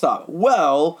bus stop.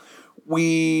 Well,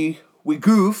 we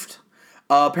goofed.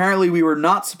 Apparently, we were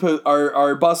not supposed.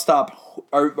 Our bus stop,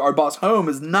 our bus home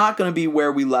is not going to be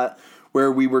where we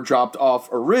were dropped off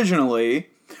originally,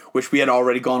 which we had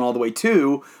already gone all the way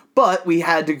to. But we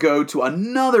had to go to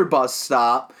another bus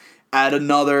stop at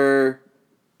another,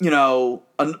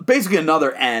 basically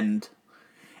another end.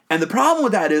 And the problem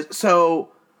with that is,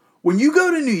 so when you go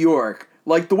to New York,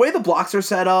 like the way the blocks are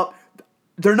set up,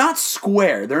 they're not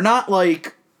square. They're not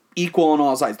like equal on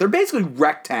all sides. They're basically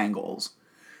rectangles.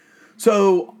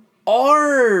 So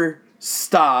our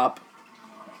stop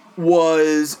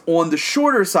was on the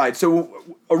shorter side.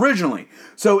 So originally,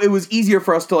 so it was easier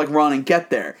for us to like run and get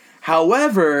there.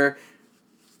 However,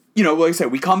 like I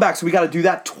said, we come back, so we got to do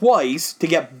that twice to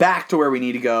get back to where we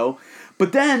need to go.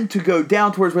 But then to go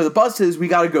down towards where the bus is, we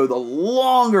got to go the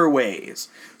longer ways.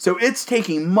 So it's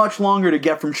taking much longer to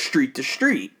get from street to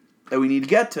street that we need to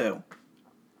get to.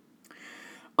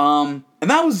 And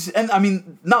I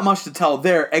mean, not much to tell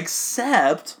there,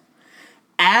 except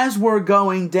as we're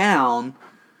going down,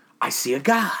 I see a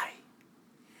guy.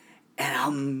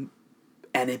 And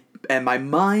my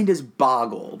mind is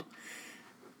boggled.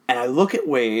 And I look at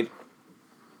Wade,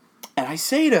 and I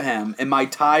say to him in my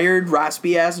tired,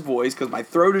 raspy-ass voice, because my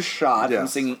throat is shot from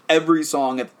singing every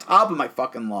song at the top of my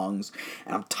fucking lungs,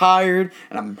 and I'm tired,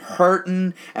 and I'm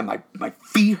hurting, and my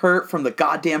feet hurt from the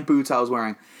goddamn boots I was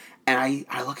wearing. And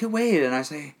I look at Wade, and I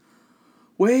say,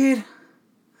 Wade,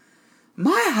 am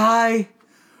I high,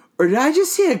 or did I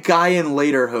just see a guy in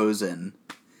lederhosen?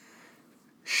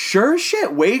 Sure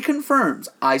shit, Wade confirms.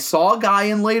 I saw a guy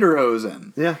in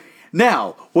lederhosen. Yeah.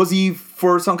 Now, was he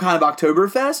for some kind of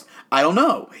Oktoberfest? I don't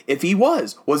know. If he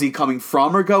was he coming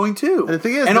from or going to? And the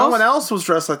thing is, no one else was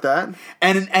dressed like that.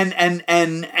 And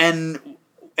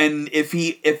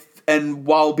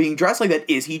while being dressed like that,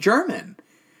 is he German?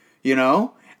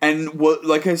 And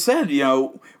like I said,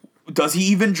 does he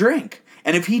even drink?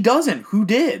 And if he doesn't, who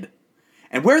did?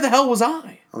 And where the hell was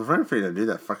I? I was waiting for you to do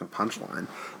that fucking punchline.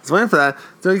 I was waiting for that.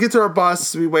 So we get to our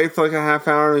bus, we wait for like a half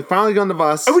hour, and we finally go on the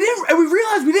bus. And we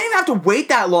realized we didn't even have to wait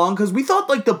that long, because we thought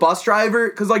like the bus driver,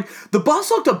 because like the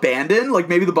bus looked abandoned, like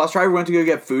maybe the bus driver went to go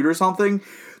get food or something.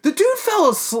 The dude fell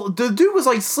asleep. The dude was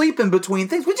like sleeping between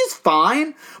things, which is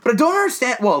fine, but I don't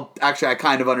understand. Well, actually, I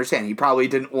kind of understand. He probably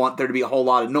didn't want there to be a whole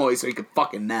lot of noise so he could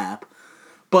fucking nap.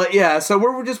 But yeah, so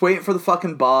we're just waiting for the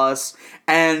fucking bus,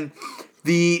 and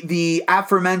the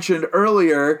aforementioned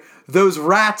earlier, those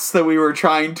rats that we were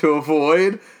trying to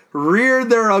avoid reared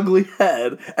their ugly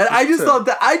head, and I just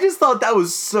thought that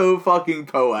was so fucking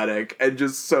poetic and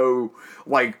just so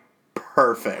like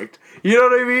perfect. You know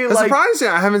what I mean? It's surprising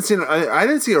I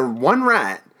didn't see one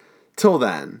rat till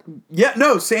then. Yeah,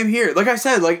 no, same here. Like I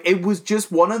said, like it was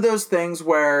just one of those things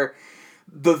where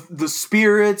the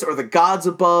spirits or the gods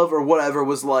above or whatever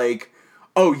was like,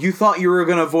 oh, you thought you were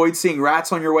gonna avoid seeing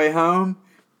rats on your way home?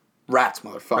 Rats,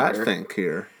 motherfucker. Rat think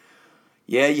here.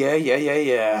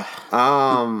 Yeah.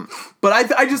 But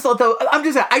I just thought that I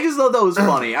just thought that was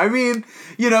funny. I mean,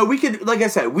 we could, like I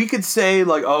said, we could say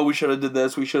like, oh, we should have did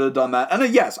this, we should have done that.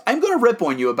 And yes, I'm gonna rip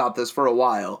on you about this for a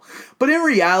while. But in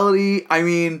reality, I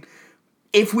mean,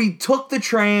 if we took the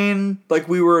train like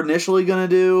we were initially gonna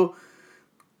do,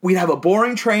 we'd have a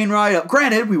boring train ride up.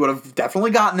 Granted, we would have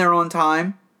definitely gotten there on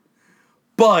time,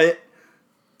 but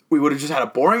we would have just had a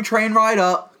boring train ride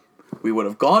up. We would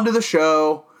have gone to the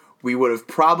show. We would have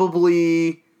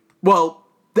probably, well,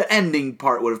 the ending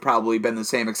part would have probably been the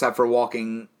same except for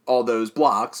walking all those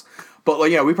blocks. But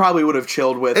like, yeah, we probably would have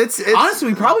chilled with. Honestly,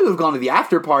 we probably would have gone to the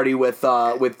after party with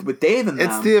Dave and them.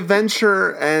 It's the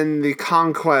adventure and the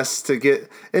conquest to get.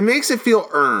 It makes it feel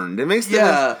earned. It makes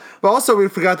but also we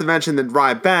forgot to mention the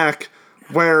ride back,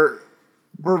 where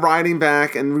we're riding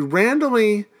back and we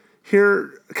randomly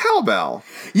hear a cowbell.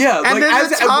 Yeah, and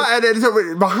like then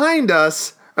so behind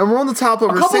us. And we're on the top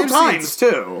of a couple times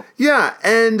too. Yeah,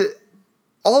 and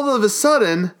all of a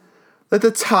sudden, at the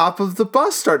top of the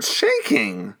bus starts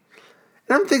shaking.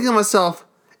 And I'm thinking to myself,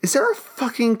 is there a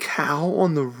fucking cow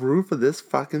on the roof of this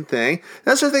fucking thing?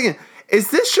 And I started thinking,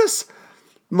 is this just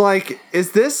Like,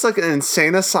 is this like an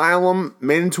insane asylum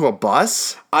made into a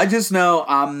bus? I just know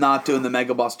I'm not doing the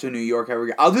mega bus to New York ever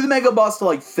again. I'll do the mega bus to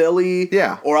like Philly,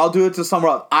 Yeah. or I'll do it to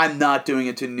somewhere else. I'm not doing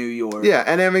it to New York. Yeah,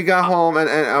 and then we got home, and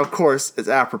of course, it's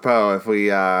apropos if we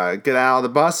get out of the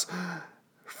bus,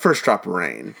 first drop of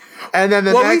rain. And then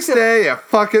the next day, it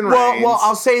fucking rains. Well,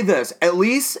 I'll say this. At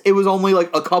least it was only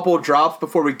like a couple drops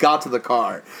before we got to the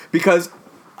car. Because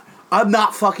I'm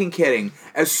not fucking kidding.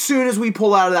 As soon as we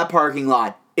pull out of that parking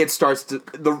lot,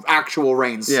 the actual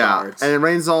rain starts. Yeah, and it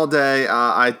rains all day.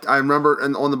 I remember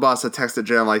on the bus, I texted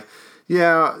Jay, I'm like,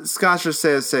 yeah, Scott just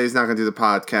say he's not going to do the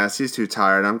podcast. He's too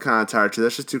tired. I'm kind of tired too.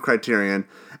 Let's just do Criterion.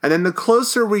 And then the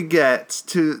closer we get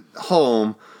to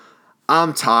home,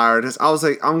 I'm tired. I was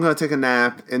like, I'm going to take a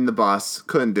nap in the bus.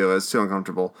 Couldn't do it. It's too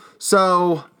uncomfortable.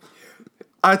 So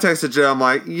I texted Jay. I'm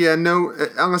like, yeah, no.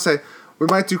 I'm going to say, we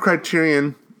might do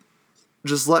Criterion.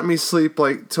 Just let me sleep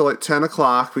till 10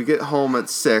 o'clock. We get home at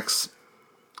 6.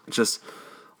 Just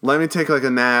let me take a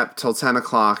nap till 10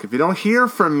 o'clock. If you don't hear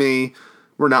from me,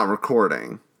 we're not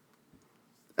recording.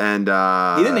 And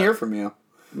he didn't hear from you.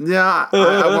 Yeah,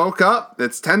 I woke up.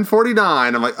 It's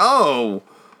 10:49. I'm like, oh,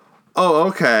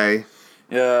 okay.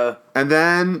 Yeah. And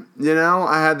then,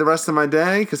 I had the rest of my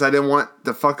day because I didn't want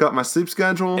to fuck up my sleep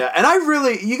schedule. Yeah, and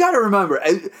you got to remember,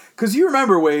 because you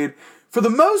remember, Wade, for the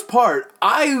most part,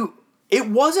 it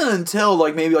wasn't until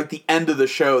maybe the end of the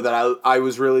show that I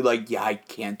was really yeah, I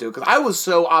can't do it, because I was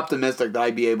so optimistic that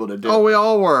I'd be able to do it. Oh, we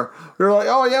all were. We were like,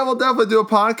 oh yeah, we'll definitely do a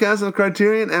podcast on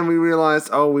Criterion, and we realized,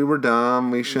 oh, we were dumb.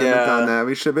 We shouldn't have done that.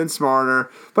 We should have been smarter.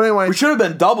 But anyway, we should have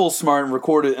been double smart and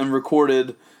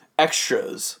recorded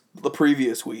extras the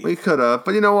previous week. We could have,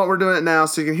 but you know what? We're doing it now,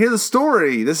 so you can hear the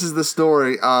story. This is the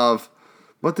story of,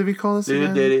 what did we call this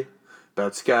again?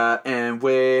 About Scott and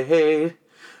Wade.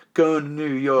 Going to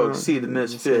New York, see the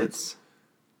Misfits.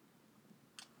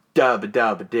 Dabba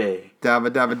dabba day. Dabba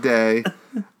dabba day.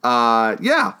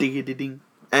 Yeah. Ding-a-ding.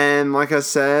 And like I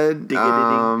said, it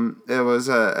was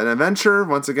an adventure,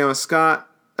 once again with Scott.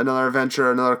 Another adventure,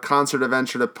 another concert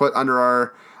adventure to put under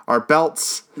our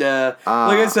belts. Yeah.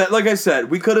 Like I said,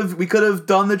 we could have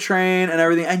done the train and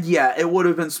everything, and yeah, it would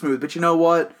have been smooth. But you know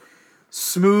what?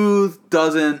 Smooth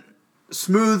isn't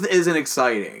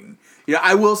exciting.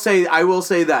 I will say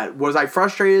that. Was I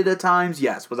frustrated at times?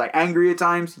 Yes. Was I angry at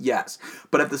times? Yes.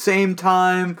 But at the same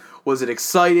time, was it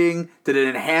exciting? Did it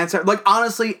enhance it?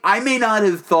 Honestly, I may not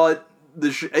have thought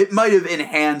it might have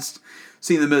enhanced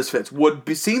seeing the Misfits.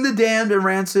 Seeing the Damned and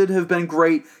Rancid have been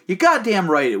great? You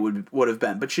goddamn right it would have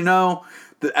been. But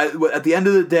at the end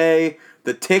of the day,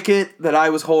 the ticket that I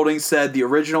was holding said the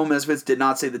original Misfits, did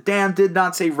not say the Damned, did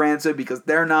not say Rancid, because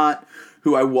they're not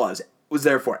who I was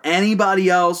there for. Anybody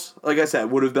else, like I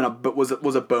said, would have been was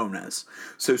a bonus.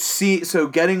 So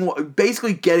getting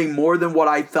more than what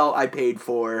I felt I paid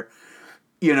for,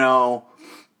 and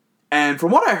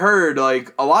from what I heard,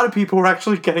 a lot of people were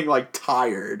actually getting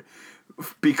tired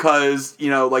because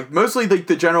mostly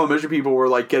the general admission people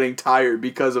were getting tired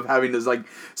because of having to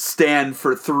stand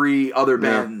for 3 other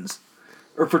bands.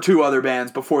 Or for 2 other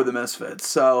bands before the Misfits.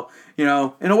 So, in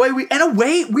a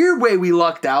weird way we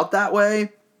lucked out that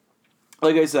way.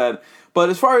 Like I said, but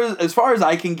as far as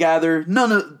I can gather,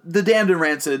 none of the Damned and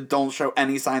Rancid don't show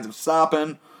any signs of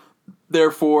stopping.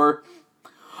 Therefore,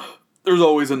 there's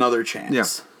always another chance. Yeah.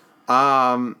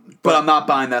 But I'm not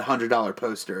buying that $100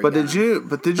 poster. But again.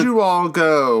 did you all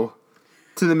go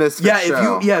to the Misfits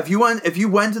show? If you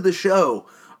went to the show,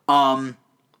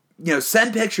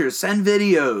 send pictures, send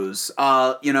videos,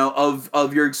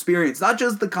 of your experience. Not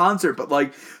just the concert, but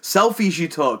selfies you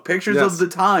took, pictures of the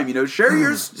time. Share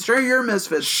your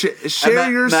Misfits.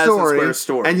 Share your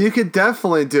story, and you could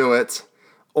definitely do it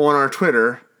on our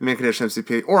Twitter, Make-A-Dish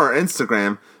MCP, or our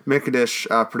Instagram, Make-A-Dish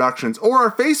Productions, or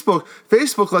our Facebook.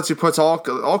 Facebook lets you put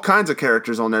all kinds of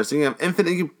characters on there, so you have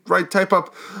infinite. You can type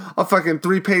up a fucking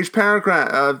 3-page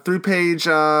paragraph, 3-page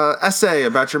essay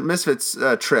about your Misfits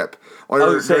trip. I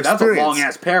would say that's a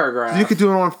long-ass paragraph. You could do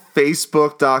it on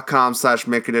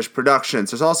Facebook.com/Make-A-Dish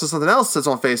Productions. There's also something else that's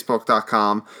on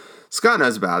Facebook.com. Scott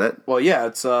knows about it. Well, yeah,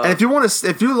 it's. And if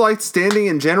you like standing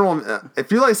in general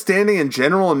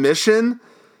admission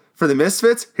for the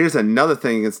Misfits, here's another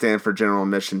thing you can stand for general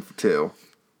admission too.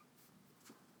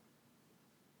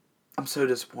 I'm so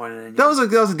disappointed in you. That was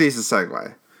a decent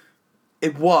segue.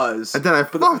 It was. And then I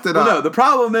fucked it up. No, the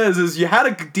problem is you had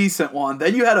a decent one,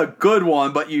 then you had a good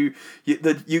one, but you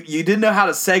didn't know how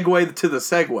to segue to the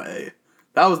segue.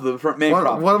 That was the main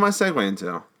problem. What am I segueing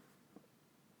to?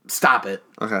 Stop it.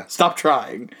 Okay. Stop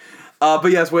trying.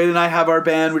 But yes, Wade and I have our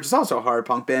band, which is also a hard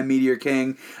punk band, Meteor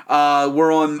King.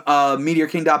 We're on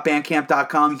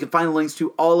meteorking.bandcamp.com. You can find links to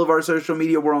all of our social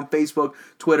media. We're on Facebook,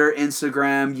 Twitter,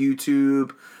 Instagram,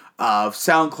 YouTube,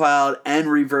 SoundCloud, and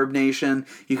Reverb Nation.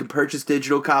 You can purchase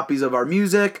digital copies of our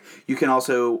music. You can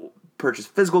also purchase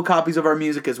physical copies of our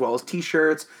music, as well as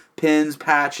t-shirts, pins,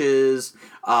 patches.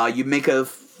 You make a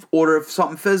order of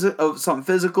something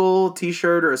physical,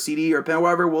 t-shirt or a CD or a pen or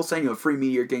whatever, we'll send you a free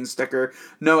Meteor King sticker.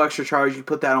 No extra charge. You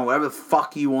put that on whatever the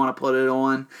fuck you want to put it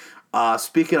on.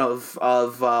 Speaking of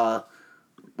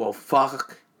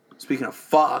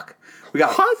fuck, we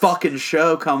got a fucking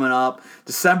show coming up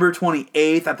December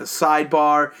 28th at the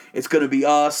Sidebar. It's going to be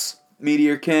us,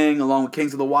 Meteor King, along with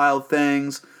Kings of the Wild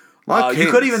Things.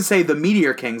 You could even say the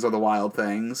Meteor Kings of the Wild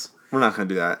Things. We're not going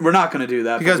to do that. We're not going to do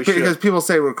that because people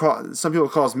say some people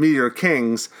call us Meteor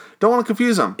Kings. Don't want to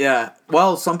confuse them. Yeah.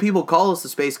 Well, some people call us the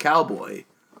Space Cowboy.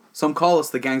 Some call us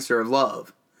the Gangster of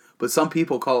Love. But some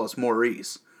people call us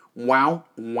Maurice. Wow.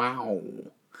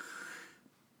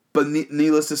 But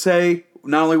needless to say,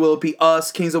 not only will it be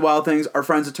us, Kings of Wild Things, our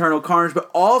friends Eternal Carnage,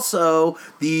 but also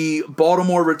the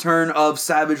Baltimore return of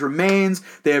Savage Remains.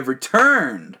 They have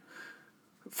returned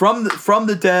from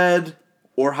the dead,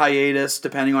 or hiatus,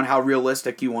 depending on how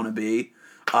realistic you want to be.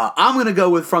 I'm going to go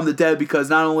with From the Dead because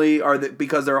not only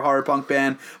because they're a horror punk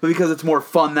band, but because it's more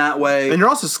fun that way. And you're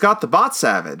also Scott the Bot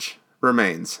Savage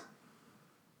Remains.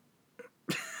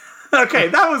 Okay,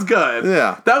 that was good.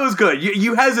 Yeah. That was good.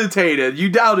 You hesitated. You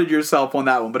doubted yourself on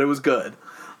that one, but it was good.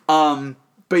 But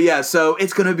yeah, so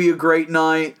it's going to be a great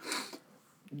night.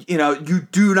 You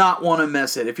do not want to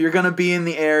miss it. If you're going to be in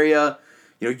the area,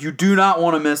 you do not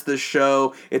want to miss this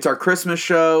show. It's our Christmas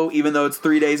show, even though it's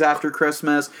 3 days after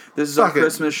Christmas. This is our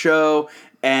Christmas show,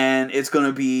 and it's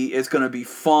gonna be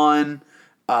fun.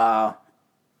 I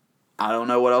don't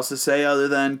know what else to say other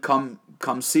than come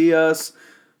see us.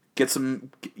 Get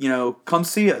some, come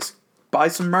see us. Buy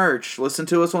some merch. Listen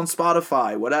to us on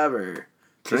Spotify. Whatever.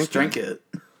 Just drink it.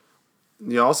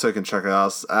 You also can check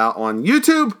us out on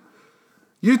YouTube.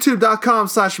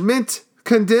 YouTube.com/mint.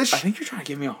 Condish. I think you're trying to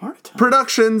give me a heart attack.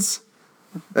 Productions.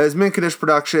 As Mint Condish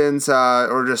Productions,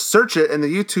 or just search it in the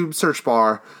YouTube search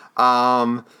bar.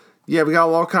 Yeah, we got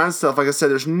all kinds of stuff. Like I said,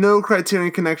 there's no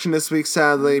Criterion Connection this week,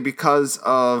 sadly, because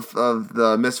of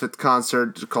the Misfits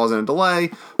concert causing a delay.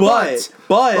 But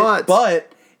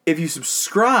if you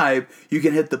subscribe, you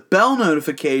can hit the bell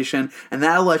notification, and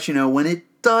that'll let you know when it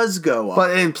does go up.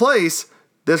 But in place,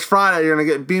 this Friday, you're going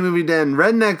to get B-Movie Den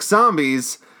Redneck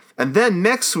Zombies. And then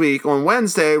next week, on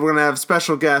Wednesday, we're going to have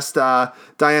special guest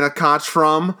Diana Koch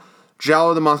from Jello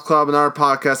of the Month Club, another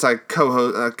podcast I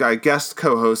guest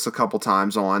co-host a couple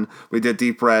times on. We did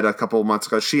Deep Red a couple of months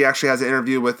ago. She actually has an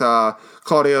interview with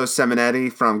Claudio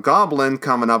Simonetti from Goblin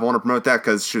coming up. I want to promote that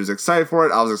because she was excited for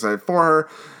it. I was excited for her.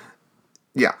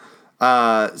 Yeah.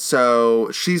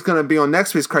 So she's going to be on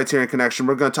next week's Criterion Connection.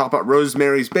 We're going to talk about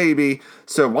Rosemary's Baby.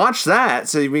 So watch that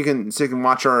so you can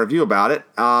watch our review about it.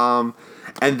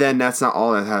 And then that's not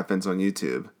all that happens on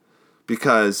YouTube.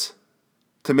 Because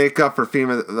to make up for Theme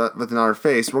with Another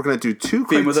Face, we're going to do two...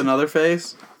 Theme with Another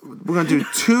Face? We're going to do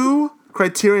two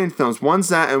Criterion films. One's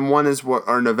that, and one is what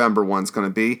our November one's going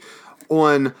to be.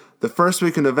 On the first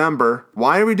week of November,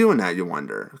 why are we doing that, you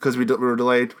wonder? Because we were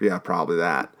delayed? Yeah, probably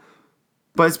that.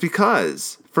 But it's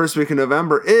because first week of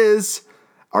November is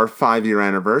our 5-year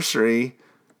anniversary,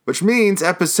 which means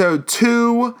episode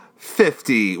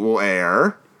 250 will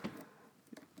air.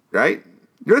 Right?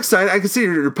 You're excited. I can see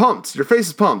you're pumped. Your face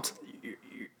is pumped.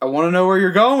 I want to know where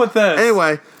you're going with this.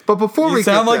 Anyway, but before we get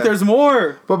there... You sound like there's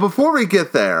more. But before we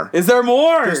get there... Is there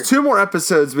more? There's 2 more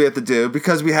episodes we have to do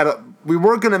because we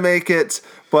were going to make it,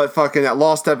 but fucking that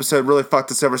lost episode really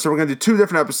fucked us over. So we're going to do 2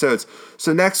 different episodes.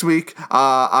 So next week,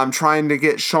 I'm trying to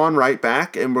get Sean Wright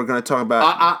back, and we're going to talk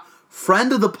about...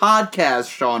 friend of the podcast,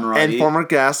 Sean Wright. And former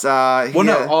guest.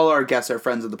 All our guests are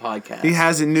friends of the podcast. He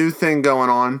has a new thing going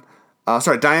on.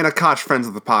 Diana Koch, friends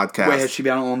of the podcast. Wait, has she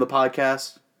been on the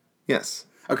podcast? Yes.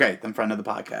 Okay, then friend of the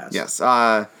podcast. Yes.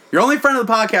 You're only a friend of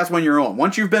the podcast when you're on.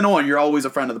 Once you've been on, you're always a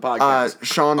friend of the podcast.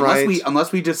 Sean Wright.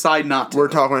 Unless we decide not to. We're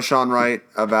talking to Sean Wright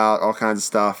about all kinds of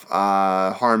stuff,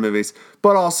 horror movies.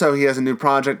 But also, he has a new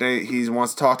project that he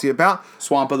wants to talk to you about.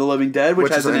 Swamp of the Living Dead,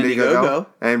 which has an Indiegogo.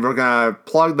 And we're going to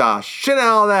plug the shit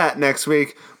out of that next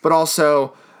week. But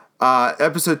also,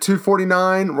 episode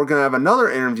 249, we're going to have another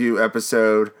interview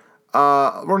episode.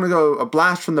 We're going to go a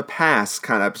blast from the past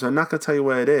kind of episode. I'm not going to tell you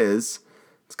what it is.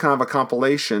 It's kind of a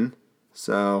compilation.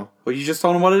 So. Well, you just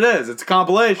told him what it is. It's a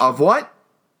compilation. Of what?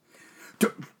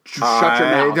 Shut your mouth.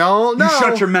 I don't know. You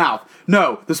shut your mouth.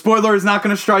 No, the spoiler is not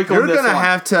going to strike on this one. You're going to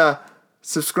have to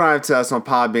Subscribe to us on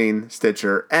Podbean,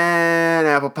 Stitcher, and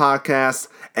Apple Podcasts,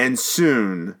 and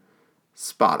soon,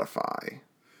 Spotify.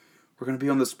 We're going to be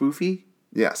on the Spoofy?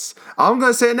 Yes. I'm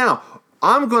going to say it now.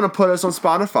 I'm going to put us on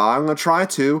Spotify. I'm going to try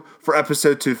to for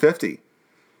episode 250.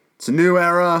 It's a new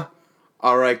era.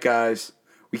 All right, guys.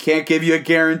 We can't give you a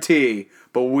guarantee,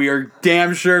 but we are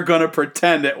damn sure going to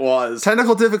pretend it was.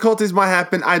 Technical difficulties might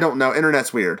happen. I don't know.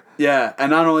 Internet's weird. Yeah,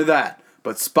 and not only that,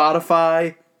 but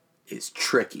Spotify is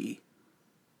tricky.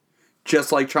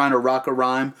 Just like trying to rock a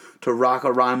rhyme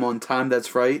on time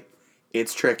that's right,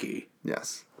 it's tricky.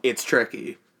 Yes. It's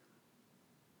tricky.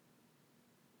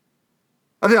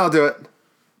 I think I'll do it.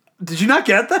 Did you not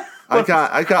get that? I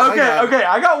got. Okay.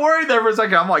 I got worried there for a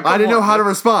second. I'm like, I didn't know how to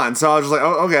respond, so I was just like,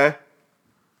 oh, okay.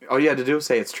 All you had to do was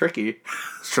say it's tricky.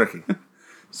 It's tricky.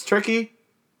 It's tricky.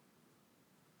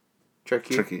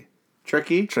 Tricky. Tricky.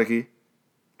 Tricky. Tricky.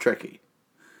 Tricky.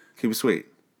 Keep it sweet.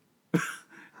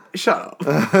 Shut up.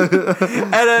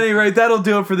 At any rate, that'll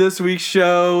do it for this week's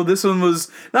show. This one was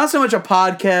not so much a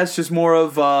podcast, just more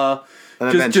of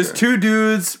just two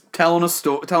dudes telling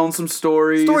some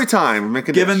stories. Story time.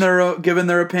 Giving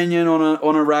their opinion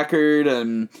on a record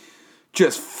and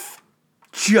just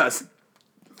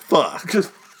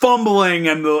fumbling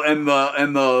in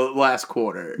the last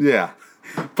quarter. Yeah.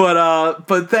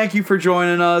 But thank you for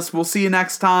joining us. We'll see you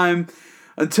next time.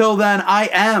 Until then, I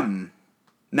am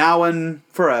now and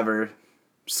forever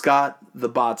Scott the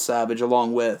Bot Savage,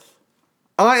 along with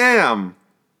I am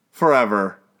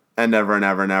forever and never and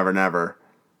ever and ever and ever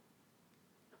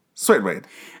Sweet Wade.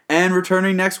 And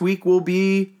returning next week will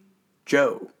be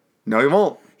Joe. No, he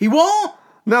won't. He won't?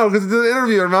 No, because it's an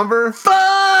interview, remember?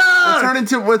 Fuck! Returning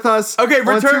to with us on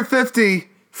 250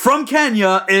 from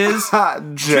Kenya is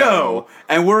Joe.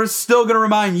 And we're still going to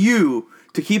remind you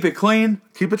to keep it clean.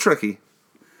 Keep it tricky.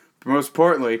 But most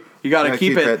importantly, you got to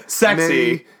keep it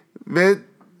sexy. Mid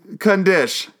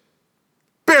condish.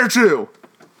 Bear Jew.